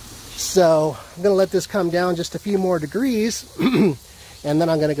 So I'm going to let this come down just a few more degrees and then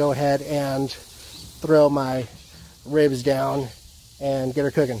I'm going to go ahead and throw my ribs down and get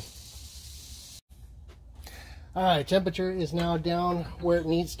her cooking. All right, temperature is now down where it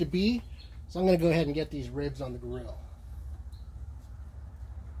needs to be. So I'm going to go ahead and get these ribs on the grill.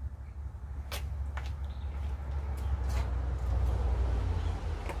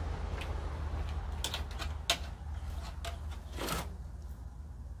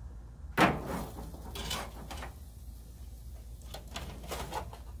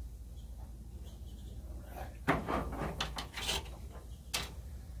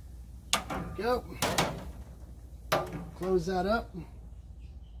 Go. Close that up.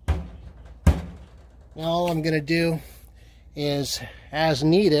 Now all I'm going to do is, as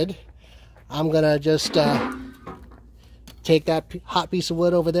needed, I'm going to just take that hot piece of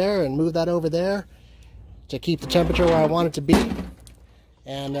wood over there and move that over there to keep the temperature where I want it to be.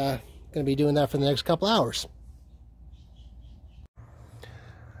 And going to be doing that for the next couple hours.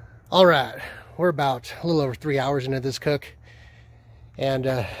 All right, we're about a little over 3 hours into this cook.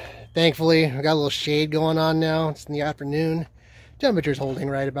 And thankfully, I got a little shade going on now. It's in the afternoon. Temperature's holding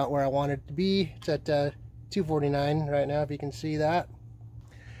right about where I want it to be. It's at 249 right now, if you can see that.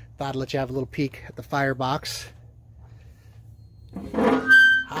 Thought I'd let you have a little peek at the firebox.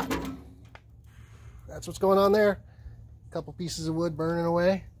 Hot. That's what's going on there. A couple pieces of wood burning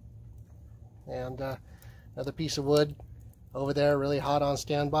away. And another piece of wood over there, really hot on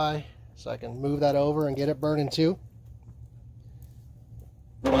standby. So I can move that over and get it burning too.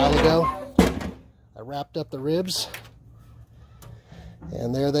 A while ago, I wrapped up the ribs,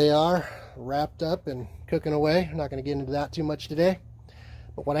 and there they are, wrapped up and cooking away. I'm not going to get into that too much today,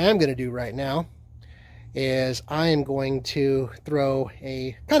 but what I am going to do right now is I am going to throw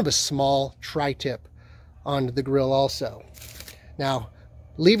a kind of a small tri-tip onto the grill also. Now,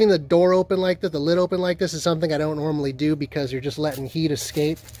 leaving the door open like this, the lid open like this, is something I don't normally do because you're just letting heat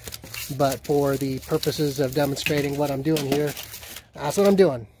escape, but for the purposes of demonstrating what I'm doing here, that's what I'm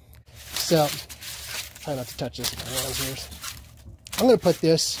doing. So, try not to touch this with my hands here. I'm going to put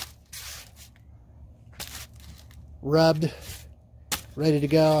this rubbed, ready to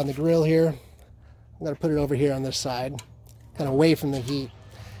go on the grill here. I'm going to put it over here on this side, kind of away from the heat.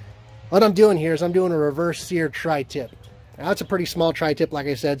 What I'm doing here is I'm doing a reverse sear tri-tip. Now, that's a pretty small tri-tip, like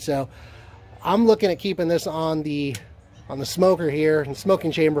I said, so I'm looking at keeping this on the smoker here, in the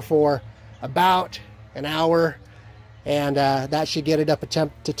smoking chamber, for about an hour. And that should get it up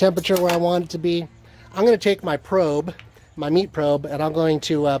to temperature where I want it to be. I'm going to take my probe, my meat probe, and I'm going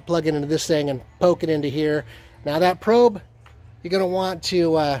to plug it into this thing and poke it into here. Now that probe, you're going to want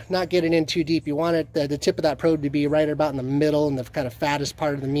to not get it in too deep. You want it, the tip of that probe to be right about in the middle, in the kind of fattest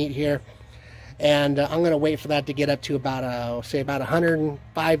part of the meat here. And I'm going to wait for that to get up to about, say about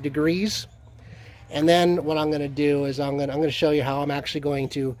 105 degrees. And then what I'm going to do is I'm going to show you how I'm actually going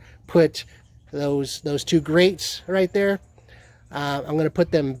to put those two grates right there. I'm going to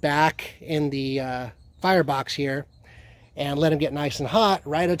put them back in the firebox here and let them get nice and hot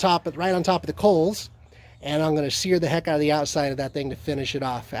right on top of the coals. And I'm going to sear the heck out of the outside of that thing to finish it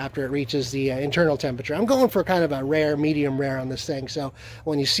off after it reaches the internal temperature. I'm going for kind of a rare, medium rare on this thing. So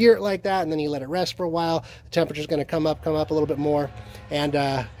when you sear it like that and then you let it rest for a while, the temperature's going to come up a little bit more.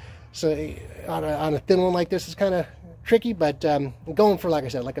 And so on a thin one like this is kind of tricky, but I'm going for, like I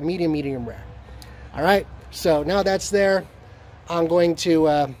said, like a medium rare. All right, so now that's there. I'm going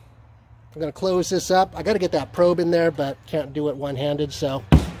to close this up. I got to get that probe in there, but can't do it one-handed, so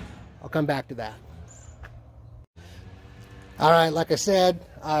I'll come back to that. All right, like I said,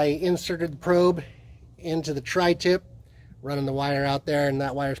 I inserted the probe into the tri-tip, running the wire out there, and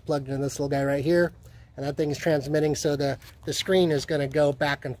that wire's plugged into this little guy right here, and that thing is transmitting, so the screen is going to go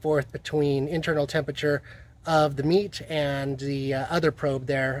back and forth between internal temperature of the meat and the other probe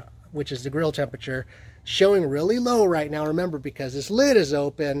there, which is the grill temperature, showing really low right now, remember, because this lid is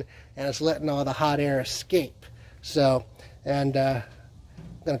open and it's letting all the hot air escape. So, and I'm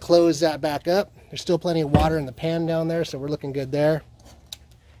going to close that back up. There's still plenty of water in the pan down there, so we're looking good there.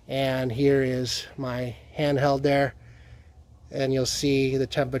 And here is my handheld there, and you'll see the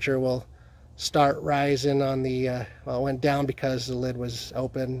temperature will start rising on the, well, it went down because the lid was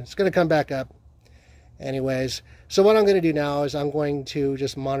open. It's going to come back up anyways. So what I'm going to do now is I'm going to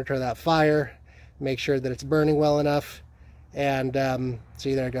just monitor that fire, make sure that it's burning well enough, and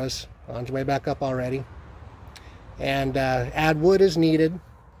see, there it goes, on its way back up already. And add wood as needed.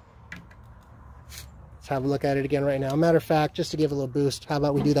 Let's have a look at it again right now. Matter of fact, just to give a little boost, how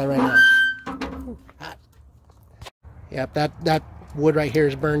about we do that right now? Hot. Yep, that wood right here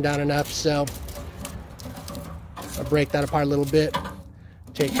is burned down enough, so I'll break that apart a little bit.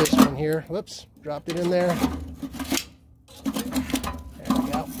 Take this one here, whoops, dropped it in there. There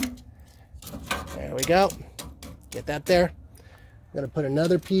we go. There we go. Get that there. I'm going to put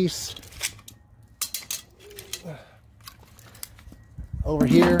another piece over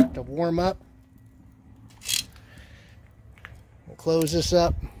here to warm up. We'll close this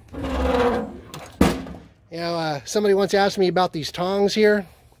up. You know, somebody once asked me about these tongs here.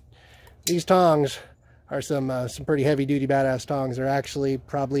 These tongs are some pretty heavy duty badass tongs. They're actually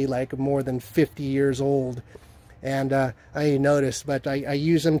probably like more than 50 years old. And I didn't notice, but I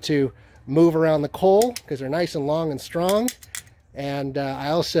use them to move around the coal because they're nice and long and strong. And I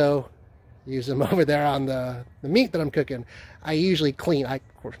also use them over there on the meat that I'm cooking. I usually clean, I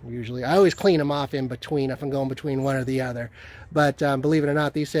always clean them off in between if I'm going between one or the other. But believe it or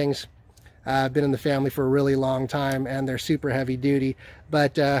not, these things have been in the family for a really long time, and they're super heavy duty.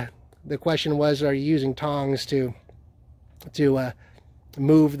 But the question was, are you using tongs to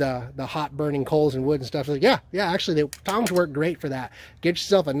move the hot burning coals and wood and stuff? So yeah, actually the tongs work great for that. Get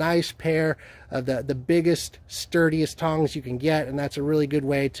yourself a nice pair of the biggest, sturdiest tongs you can get, and that's a really good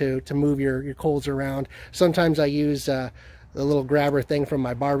way to move your coals around. Sometimes I use the little grabber thing from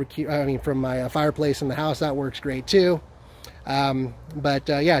my from my fireplace in the house. That works great too.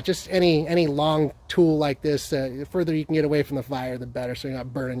 Yeah, just any long tool like this, the further you can get away from the fire, the better, so you're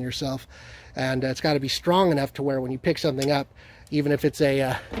not burning yourself. And it's got to be strong enough to where when you pick something up, even if it's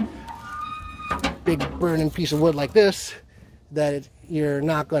a big burning piece of wood like this, that you're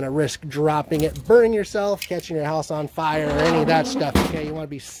not going to risk dropping it, burning yourself, catching your house on fire, or any of that stuff. Okay, you want to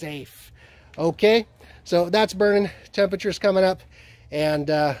be safe. Okay, so that's burning. Temperature's coming up, and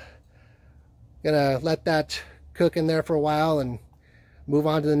gonna let that cook in there for a while and move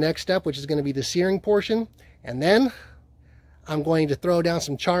on to the next step, which is going to be the searing portion. And then I'm going to throw down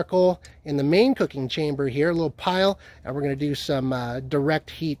some charcoal in the main cooking chamber here, a little pile, and we're going to do some direct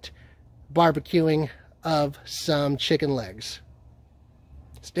heat barbecuing of some chicken legs.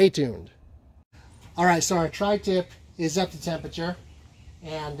 Stay tuned. All right, so our tri-tip is up to temperature,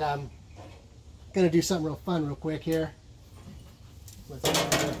 and I'm going to do something real fun real quick here.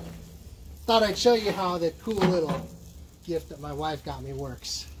 Thought I'd show you how the cool little gift that my wife got me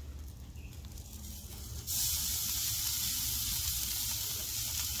works.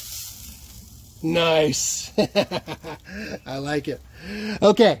 Nice. I like it.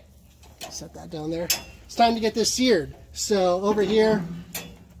 Okay, set that down there. It's time to get this seared. So over here,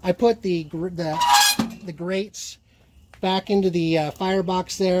 I put the grates back into the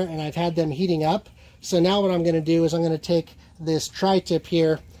firebox there, and I've had them heating up. So now what I'm going to do is I'm going to take this tri-tip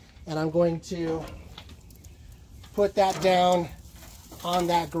here, and I'm going to put that down on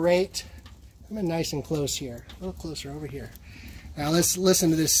that grate. I'm nice and close here, a little closer over here. Now let's listen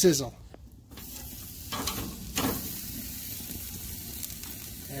to this sizzle.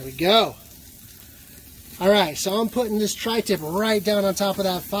 There we go. All right, so I'm putting this tri-tip right down on top of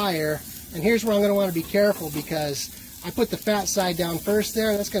that fire, and here's where I'm going to want to be careful, because I put the fat side down first there,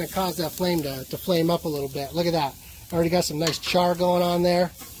 and that's going to cause that flame to flame up a little bit. Look at that. Already got some nice char going on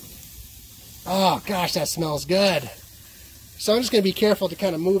there. Oh gosh, that smells good. So I'm just going to be careful to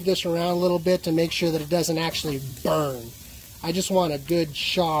kind of move this around a little bit to make sure that it doesn't actually burn. I just want a good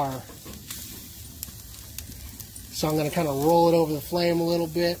char. So I'm going to kind of roll it over the flame a little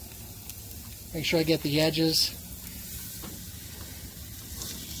bit. Make sure I get the edges.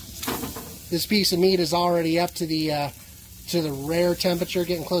 This piece of meat is already up to the rare temperature,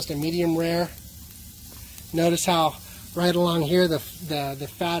 getting close to medium rare. Notice how right along here the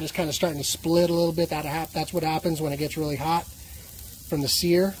fat is kind of starting to split a little bit. That's what happens when it gets really hot from the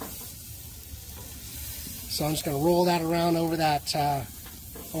sear. So I'm just going to roll that around over that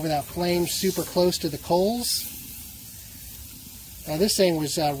flame, super close to the coals. Now this thing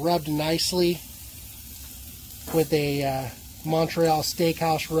was rubbed nicely with a Montreal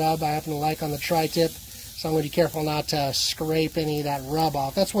Steakhouse rub I happen to like on the tri-tip, so I'm going to be careful not to scrape any of that rub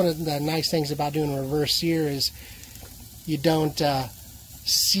off. That's one of the nice things about doing a reverse sear, is you don't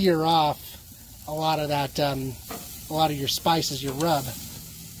sear off a lot of that, a lot of your spices you rub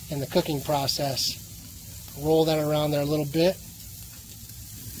in the cooking process. Roll that around there a little bit.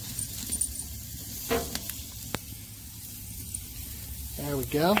 There we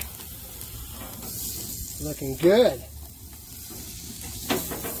go. Looking good.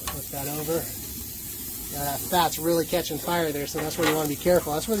 Flip that over. Yeah, that fat's really catching fire there, so that's where you want to be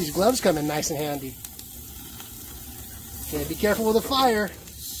careful. That's where these gloves come in nice and handy. Okay, be careful with the fire,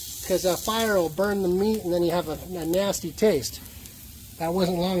 because fire will burn the meat and then you have a nasty taste. That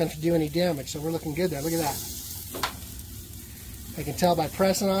wasn't long enough to do any damage, so we're looking good there. Look at that. I can tell by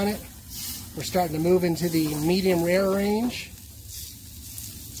pressing on it, we're starting to move into the medium rare range.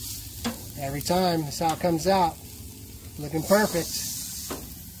 Every time, that's how it comes out. Looking perfect.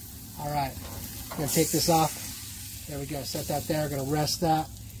 Alright, I'm going to take this off. There we go, set that there, going to rest that.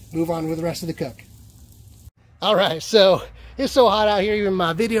 Move on with the rest of the cook. Alright, so It's so hot out here, even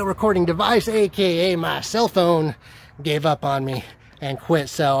my video recording device, aka my cell phone, gave up on me and quit.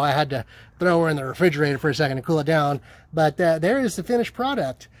 So I had to throw her in the refrigerator for a second to cool it down. But there is the finished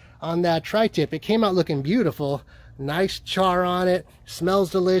product on that tri-tip. It came out looking beautiful. Nice char on it. Smells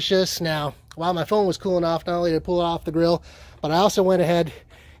delicious. Now, while my phone was cooling off, not only did I pull it off the grill, but I also went ahead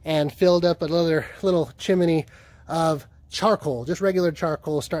and filled up another little chimney of charcoal, just regular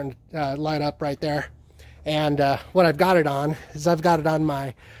charcoal, starting to light up right there. And what I've got it on is I've got it on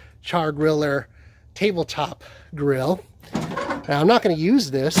my Char griller tabletop grill. Now, I'm not going to use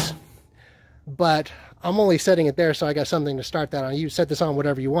this, but I'm only setting it there so I got something to start that on. You set this on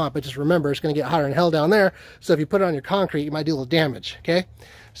whatever you want, but just remember, it's going to get hotter than hell down there. So if you put it on your concrete, you might do a little damage, okay?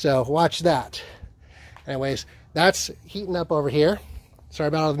 So watch that. Anyways, that's heating up over here. Sorry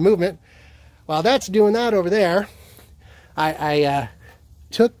about all the movement. While that's doing that over there, I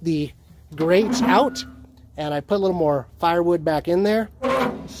took the grates out and I put a little more firewood back in there.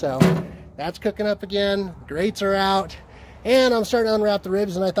 So that's cooking up again. Grates are out. And I'm starting to unwrap the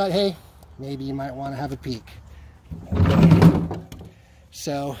ribs, and I thought, hey, maybe you might want to have a peek.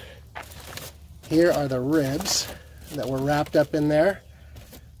 So here are the ribs that were wrapped up in there.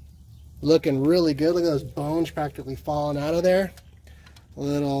 Looking really good. Look at those bones practically falling out of there. A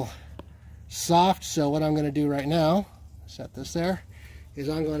little soft. So what I'm going to do right now, set this there, is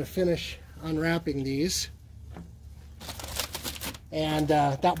I'm going to finish unwrapping these. And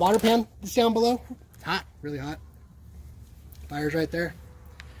that water pan that's down below, hot, really hot. Fire's right there.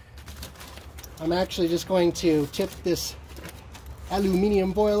 I'm actually just going to tip this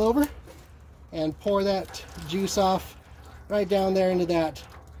aluminum foil over and pour that juice off right down there into that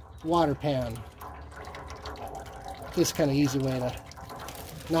water pan. Just kind of easy way to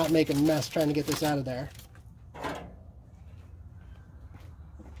not make a mess trying to get this out of there.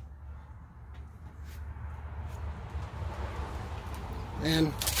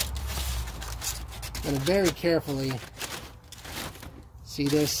 And I'm going to very carefully see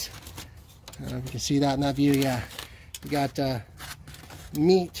this. I don't know if you can see that in that view. Yeah, you got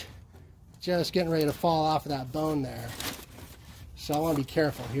meat just getting ready to fall off of that bone there. So I want to be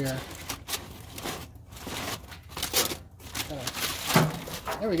careful here.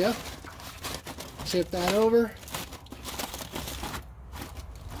 There we go. Tip that over.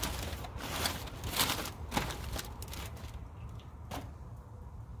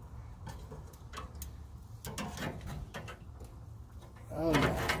 Oh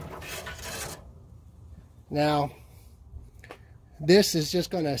yeah. Now, this is just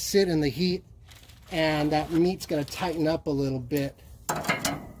going to sit in the heat, and that meat's going to tighten up a little bit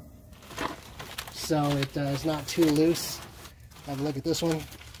so it's not too loose. Have a look at this one.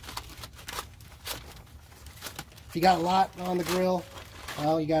 If you got a lot on the grill,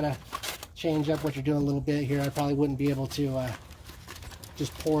 well, you got to change up what you're doing a little bit here. I probably wouldn't be able to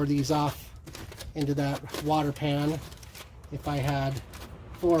just pour these off into that water pan if I had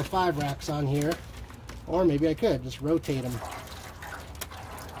 4 or 5 racks on here. Or maybe I could just rotate them.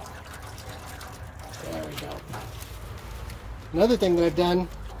 There we go. Another thing that I've done,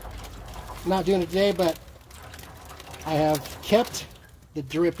 I'm not doing it today, but I have kept the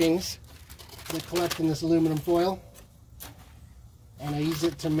drippings that collect in this aluminum foil, and I use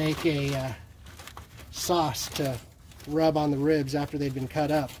it to make a sauce to rub on the ribs after they've been cut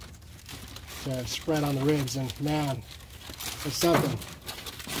up, to spread on the ribs. And man, it's something.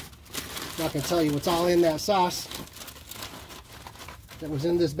 I'm not going to tell you what's all in that sauce that was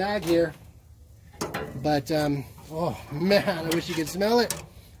in this bag here, but oh man, I wish you could smell it.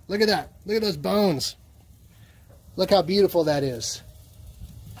 Look at that. Look at those bones. Look how beautiful that is.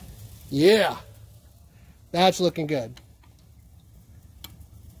 Yeah, that's looking good.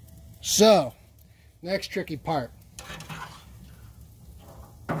 So, next tricky part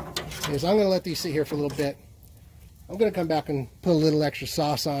is I'm going to let these sit here for a little bit. I'm going to come back and put a little extra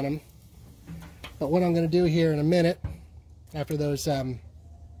sauce on them. But what I'm going to do here in a minute, after those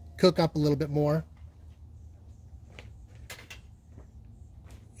cook up a little bit more,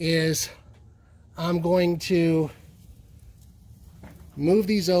 is I'm going to move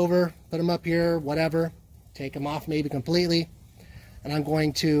these over, put them up here, whatever, take them off maybe completely, and I'm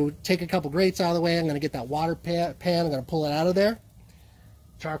going to take a couple grates out of the way. I'm going to get that water pan, I'm going to pull it out of there.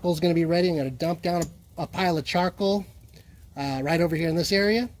 Charcoal's going to be ready. I'm going to dump down a pile of charcoal right over here in this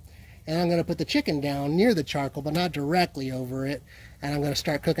area, and I'm going to put the chicken down near the charcoal, but not directly over it, and I'm going to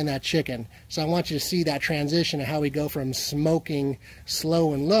start cooking that chicken. So I want you to see that transition of how we go from smoking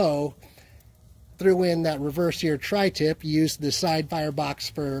slow and low, threw in that reverse sear tri-tip, used the side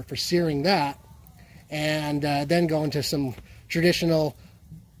firebox for searing that, and then go into some traditional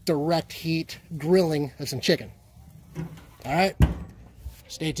direct heat grilling of some chicken. All right,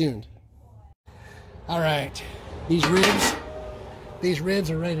 stay tuned. All right, these ribs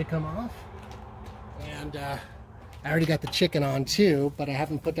are ready to come off, and I already got the chicken on too, but I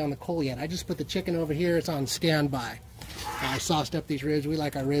haven't put down the coal yet. I just put the chicken over here. It's on standby. I sauced up these ribs. We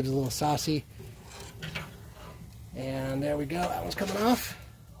like our ribs a little saucy. And there we go. That one's coming off.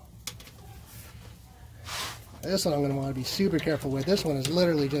 This one I'm going to want to be super careful with. This one is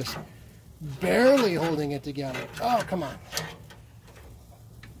literally just barely holding it together. Oh, come on.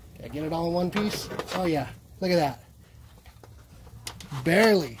 Can I get it all in one piece? Oh, yeah. Look at that.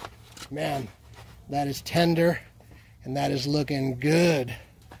 Barely. Man, that is tender, and that is looking good.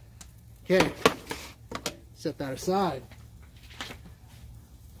 Okay. Set that aside.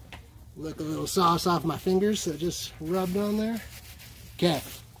 Lick a little sauce off my fingers that just rubbed on there. Okay,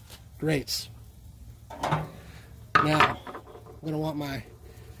 grates. Now, I'm going to want my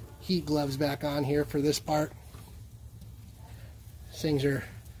heat gloves back on here for this part. These things are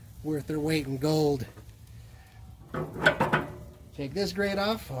worth their weight in gold. Take this grate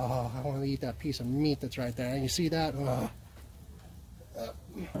off. Oh, I want to eat that piece of meat that's right there. You see that? Oh.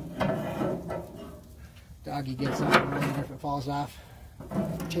 Doggy gets out of it if it falls off.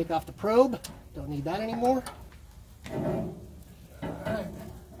 Take off the probe. Don't need that anymore. Alright.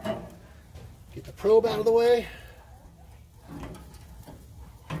 Get the probe out of the way.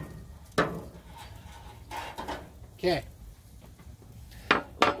 Okay.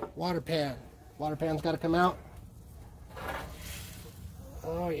 Water pan. Water pan's got to come out.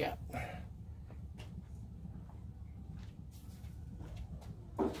 Oh yeah.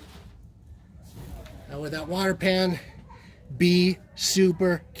 Now with that water pan, be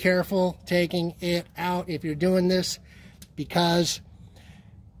super careful taking it out if you're doing this, because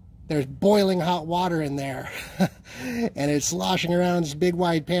there's boiling hot water in there and it's sloshing around this big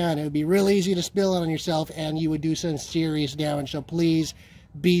wide pan. It would be real easy to spill it on yourself and you would do some serious damage. So please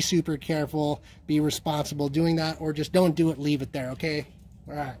be super careful, be responsible doing that, or just don't do it, leave it there, okay?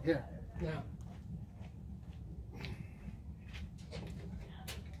 All right, here, now.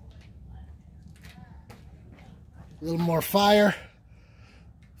 A little more fire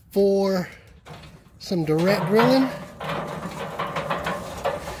for some direct grilling.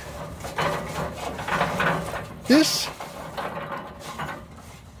 This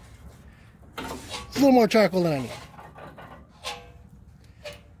is a little more charcoal than I need.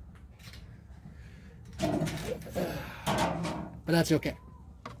 But that's okay.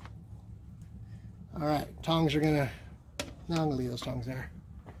 All right, tongs are gonna, no, I'm gonna leave those tongs there.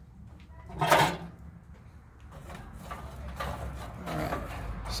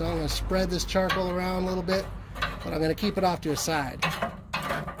 So I'm going to spread this charcoal around a little bit, but I'm going to keep it off to a side.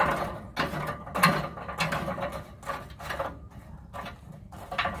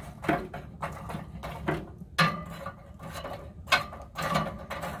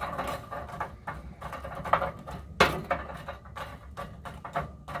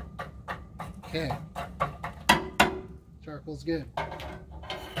 Okay. Charcoal's good.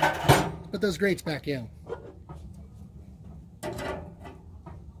 Put those grates back in.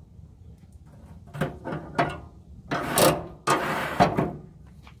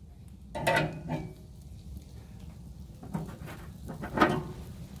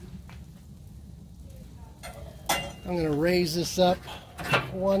 I'm going to raise this up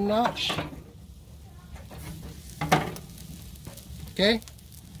one notch. Okay?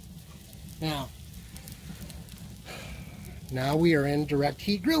 Now we are in direct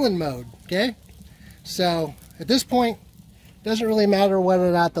heat grilling mode. Okay? So at this point, it doesn't really matter whether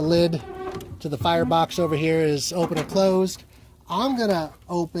or not the lid to the firebox over here is open or closed. I'm going to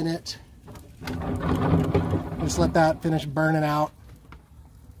open it. Just let that finish burning out.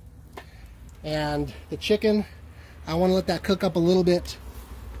 And the chicken, I want to let that cook up a little bit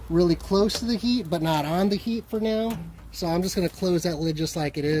really close to the heat, but not on the heat for now. So I'm just going to close that lid just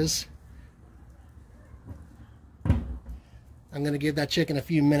like it is. I'm going to give that chicken a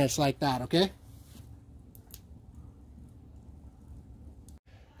few minutes like that, okay?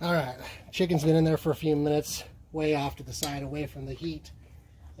 All right, chicken's been in there for a few minutes, way off to the side, away from the heat,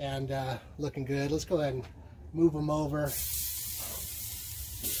 and looking good. Let's go ahead and move them over.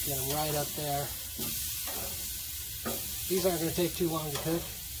 Get them right up there. These aren't going to take too long to cook.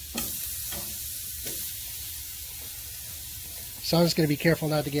 So I'm just going to be careful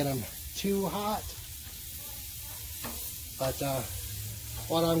not to get them too hot. But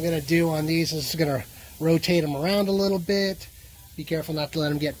what I'm going to do on these is going to rotate them around a little bit. Be careful not to let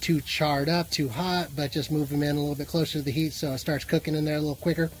them get too charred up, too hot, but just move them in a little bit closer to the heat so it starts cooking in there a little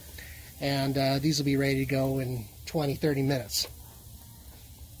quicker. And these will be ready to go in 20-30 minutes.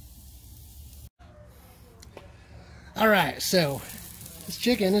 All right, so this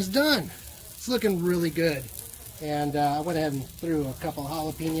chicken is done. It's looking really good. And I went ahead and threw a couple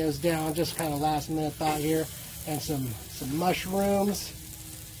jalapenos down, just kind of last minute thought here, and some mushrooms.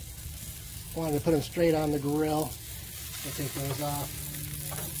 Wanted to put them straight on the grill. I'll take those off.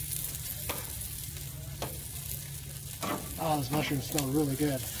 Oh, those mushrooms smell really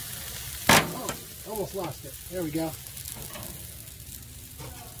good. Oh, almost lost it. There we go.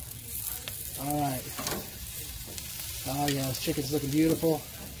 All right. Oh yeah, this chicken's looking beautiful.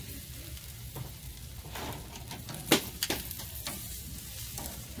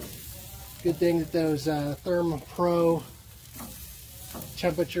 Good thing that those ThermPro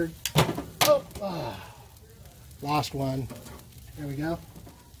temperature. Lost one. There we go.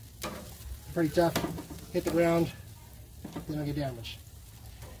 Pretty tough. Hit the ground. They don't get damaged.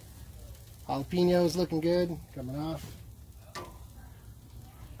 Jalapenos looking good. Coming off.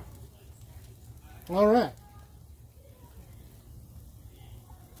 All right.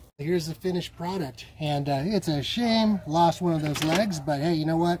 Here's the finished product, and it's a shame lost one of those legs, but hey, you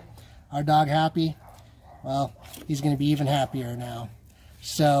know what? Our dog Happy, well, he's going to be even happier now.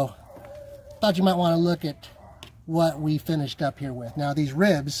 So, thought you might want to look at what we finished up here with. Now, these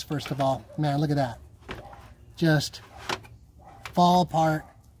ribs, first of all, man, look at that. Just fall apart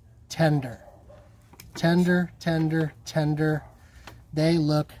tender. Tender, tender, tender. They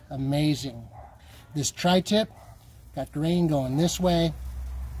look amazing. This tri-tip got grain going this way,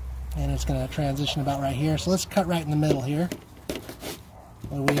 and it's going to transition about right here. So let's cut right in the middle here.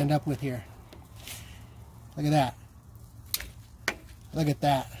 What do we end up with here? Look at that. Look at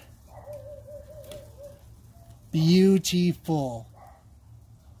that. Beautiful.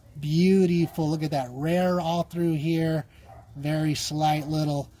 Beautiful. Look at that. Rare all through here. Very slight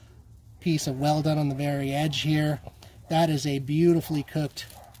little piece of well done on the very edge here. That is a beautifully cooked,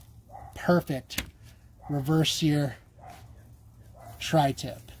 perfect reverse sear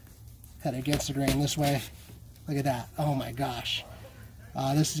tri-tip. Cut it against the grain this way. Look at that. Oh my gosh.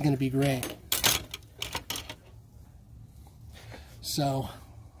 This is going to be great. So,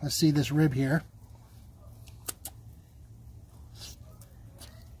 let's see this rib here.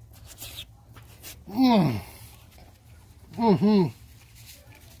 Mmm. Mm-hmm.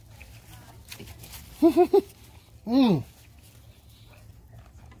 Mmm.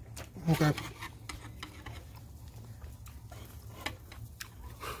 Okay.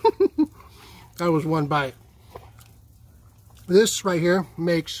 That was one bite. This right here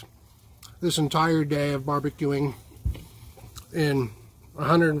makes this entire day of barbecuing in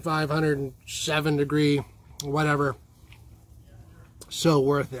 105, 107 degree, whatever, so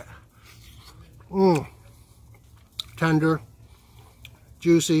worth it. Mmm. Tender,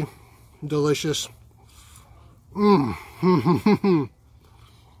 juicy, delicious. Mmm.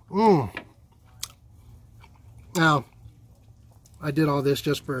 Mmm. Now, I did all this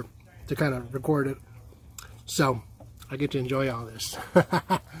just to kind of record it, so I get to enjoy all this.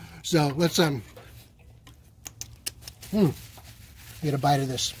 So let's get a bite of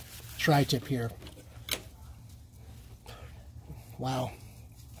this tri-tip here. Wow.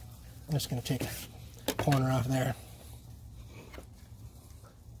 I'm just going to take a corner off there.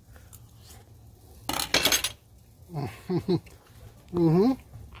 Mm-hmm.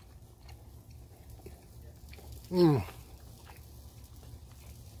 Mm.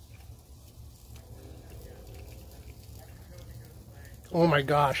 Oh my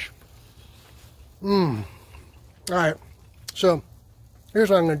gosh. Mmm. Alright. So, here's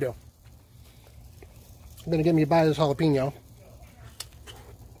what I'm going to do. I'm going to get me a bite of this jalapeno.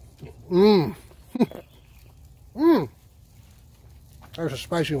 Mmm. Mmm. There's a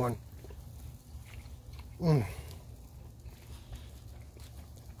spicy one. Mmm.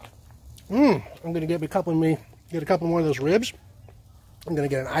 Mmm. I'm going to get a couple more of those ribs. I'm going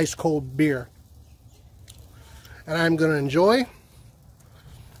to get an ice cold beer. And I'm going to enjoy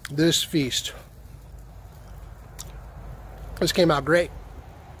this feast. This came out great.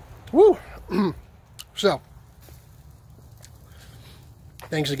 Woo! So,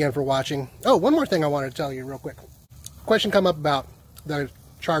 thanks again for watching. Oh, one more thing I wanted to tell you real quick. Question come up about the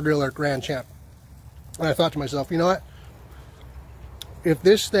Char Griller Grand Champ. And I thought to myself, you know what? If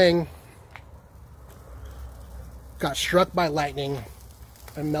this thing got struck by lightning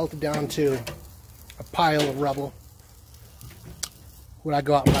and melted down to a pile of rubble, would I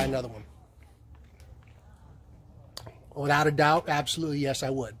go out and buy another one? Without a doubt, absolutely yes, I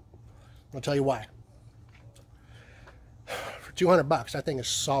would. I'll tell you why. For 200 bucks, that thing is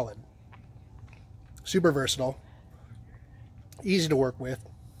solid. Super versatile. Easy to work with.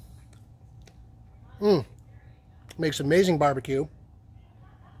 Makes amazing barbecue.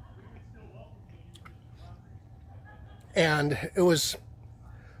 And it was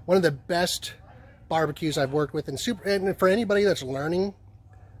one of the best barbecues I've worked with, and for anybody that's learning,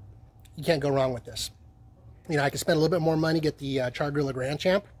 you can't go wrong with this. You know, I could spend a little bit more money, get the Char Grand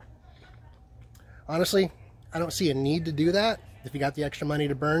Champ. Honestly, I don't see a need to do that. If you got the extra money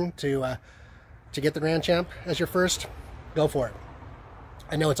to burn to get the Grand Champ as your first, go for it.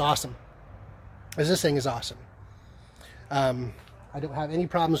 I know it's awesome, because this thing is awesome. I don't have any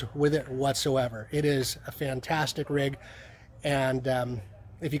problems with it whatsoever. It is a fantastic rig, and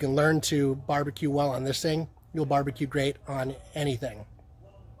if you can learn to barbecue well on this thing, you'll barbecue great on anything.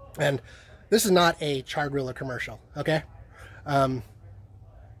 And this is not a Char Griller commercial, okay? I'm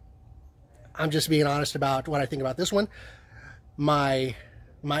just being honest about what I think about this one. If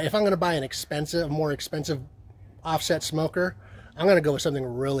I'm going to buy a more expensive offset smoker, I'm going to go with something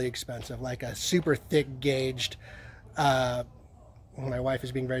really expensive, like a super thick gauged, my wife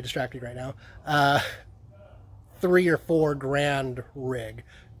is being very distracted right now, $3 or $4 grand rig,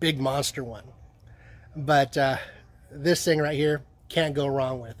 big monster one. But this thing right here, can't go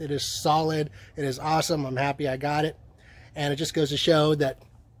wrong with. It is solid. It is awesome. I'm happy I got it. And it just goes to show that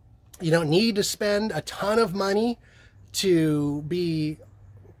you don't need to spend a ton of money to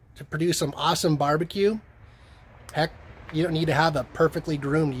produce some awesome barbecue. Heck, you don't need to have a perfectly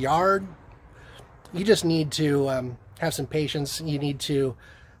groomed yard. You just need to have some patience. You need to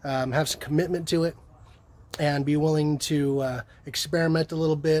have some commitment to it, and be willing to experiment a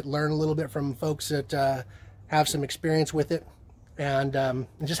little bit, learn a little bit from folks that have some experience with it, and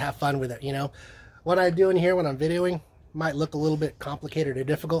just have fun with it. You know, what I'm doing here when I'm videoing might look a little bit complicated or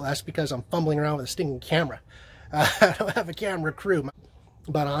difficult. That's because I'm fumbling around with a stinking camera. I don't have a camera crew,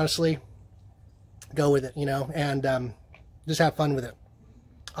 but honestly, go with it, you know, and just have fun with it.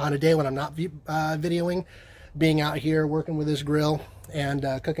 On a day when I'm not videoing, being out here working with this grill and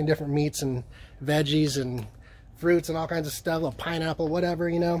cooking different meats and veggies and fruits and all kinds of stuff, a pineapple, whatever,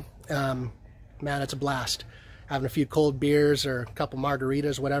 you know, man, it's a blast. Having a few cold beers or a couple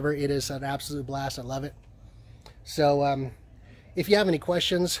margaritas, whatever, it is an absolute blast. I love it. So if you have any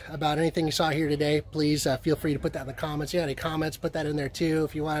questions about anything you saw here today, please feel free to put that in the comments. If you have any comments, put that in there too.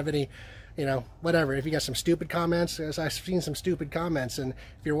 If you want to have any, you know, whatever. If you got some stupid comments, as I've seen some stupid comments, and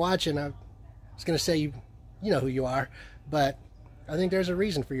if you're watching, I was going to say you know who you are, but I think there's a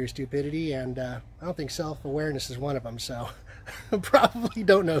reason for your stupidity, and I don't think self-awareness is one of them, so probably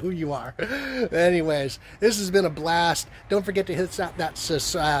don't know who you are. Anyways, this has been a blast. Don't forget to hit that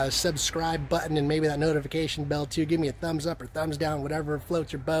subscribe button and maybe that notification bell too. Give me a thumbs up or thumbs down, whatever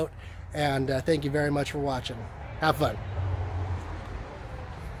floats your boat, and thank you very much for watching. Have fun.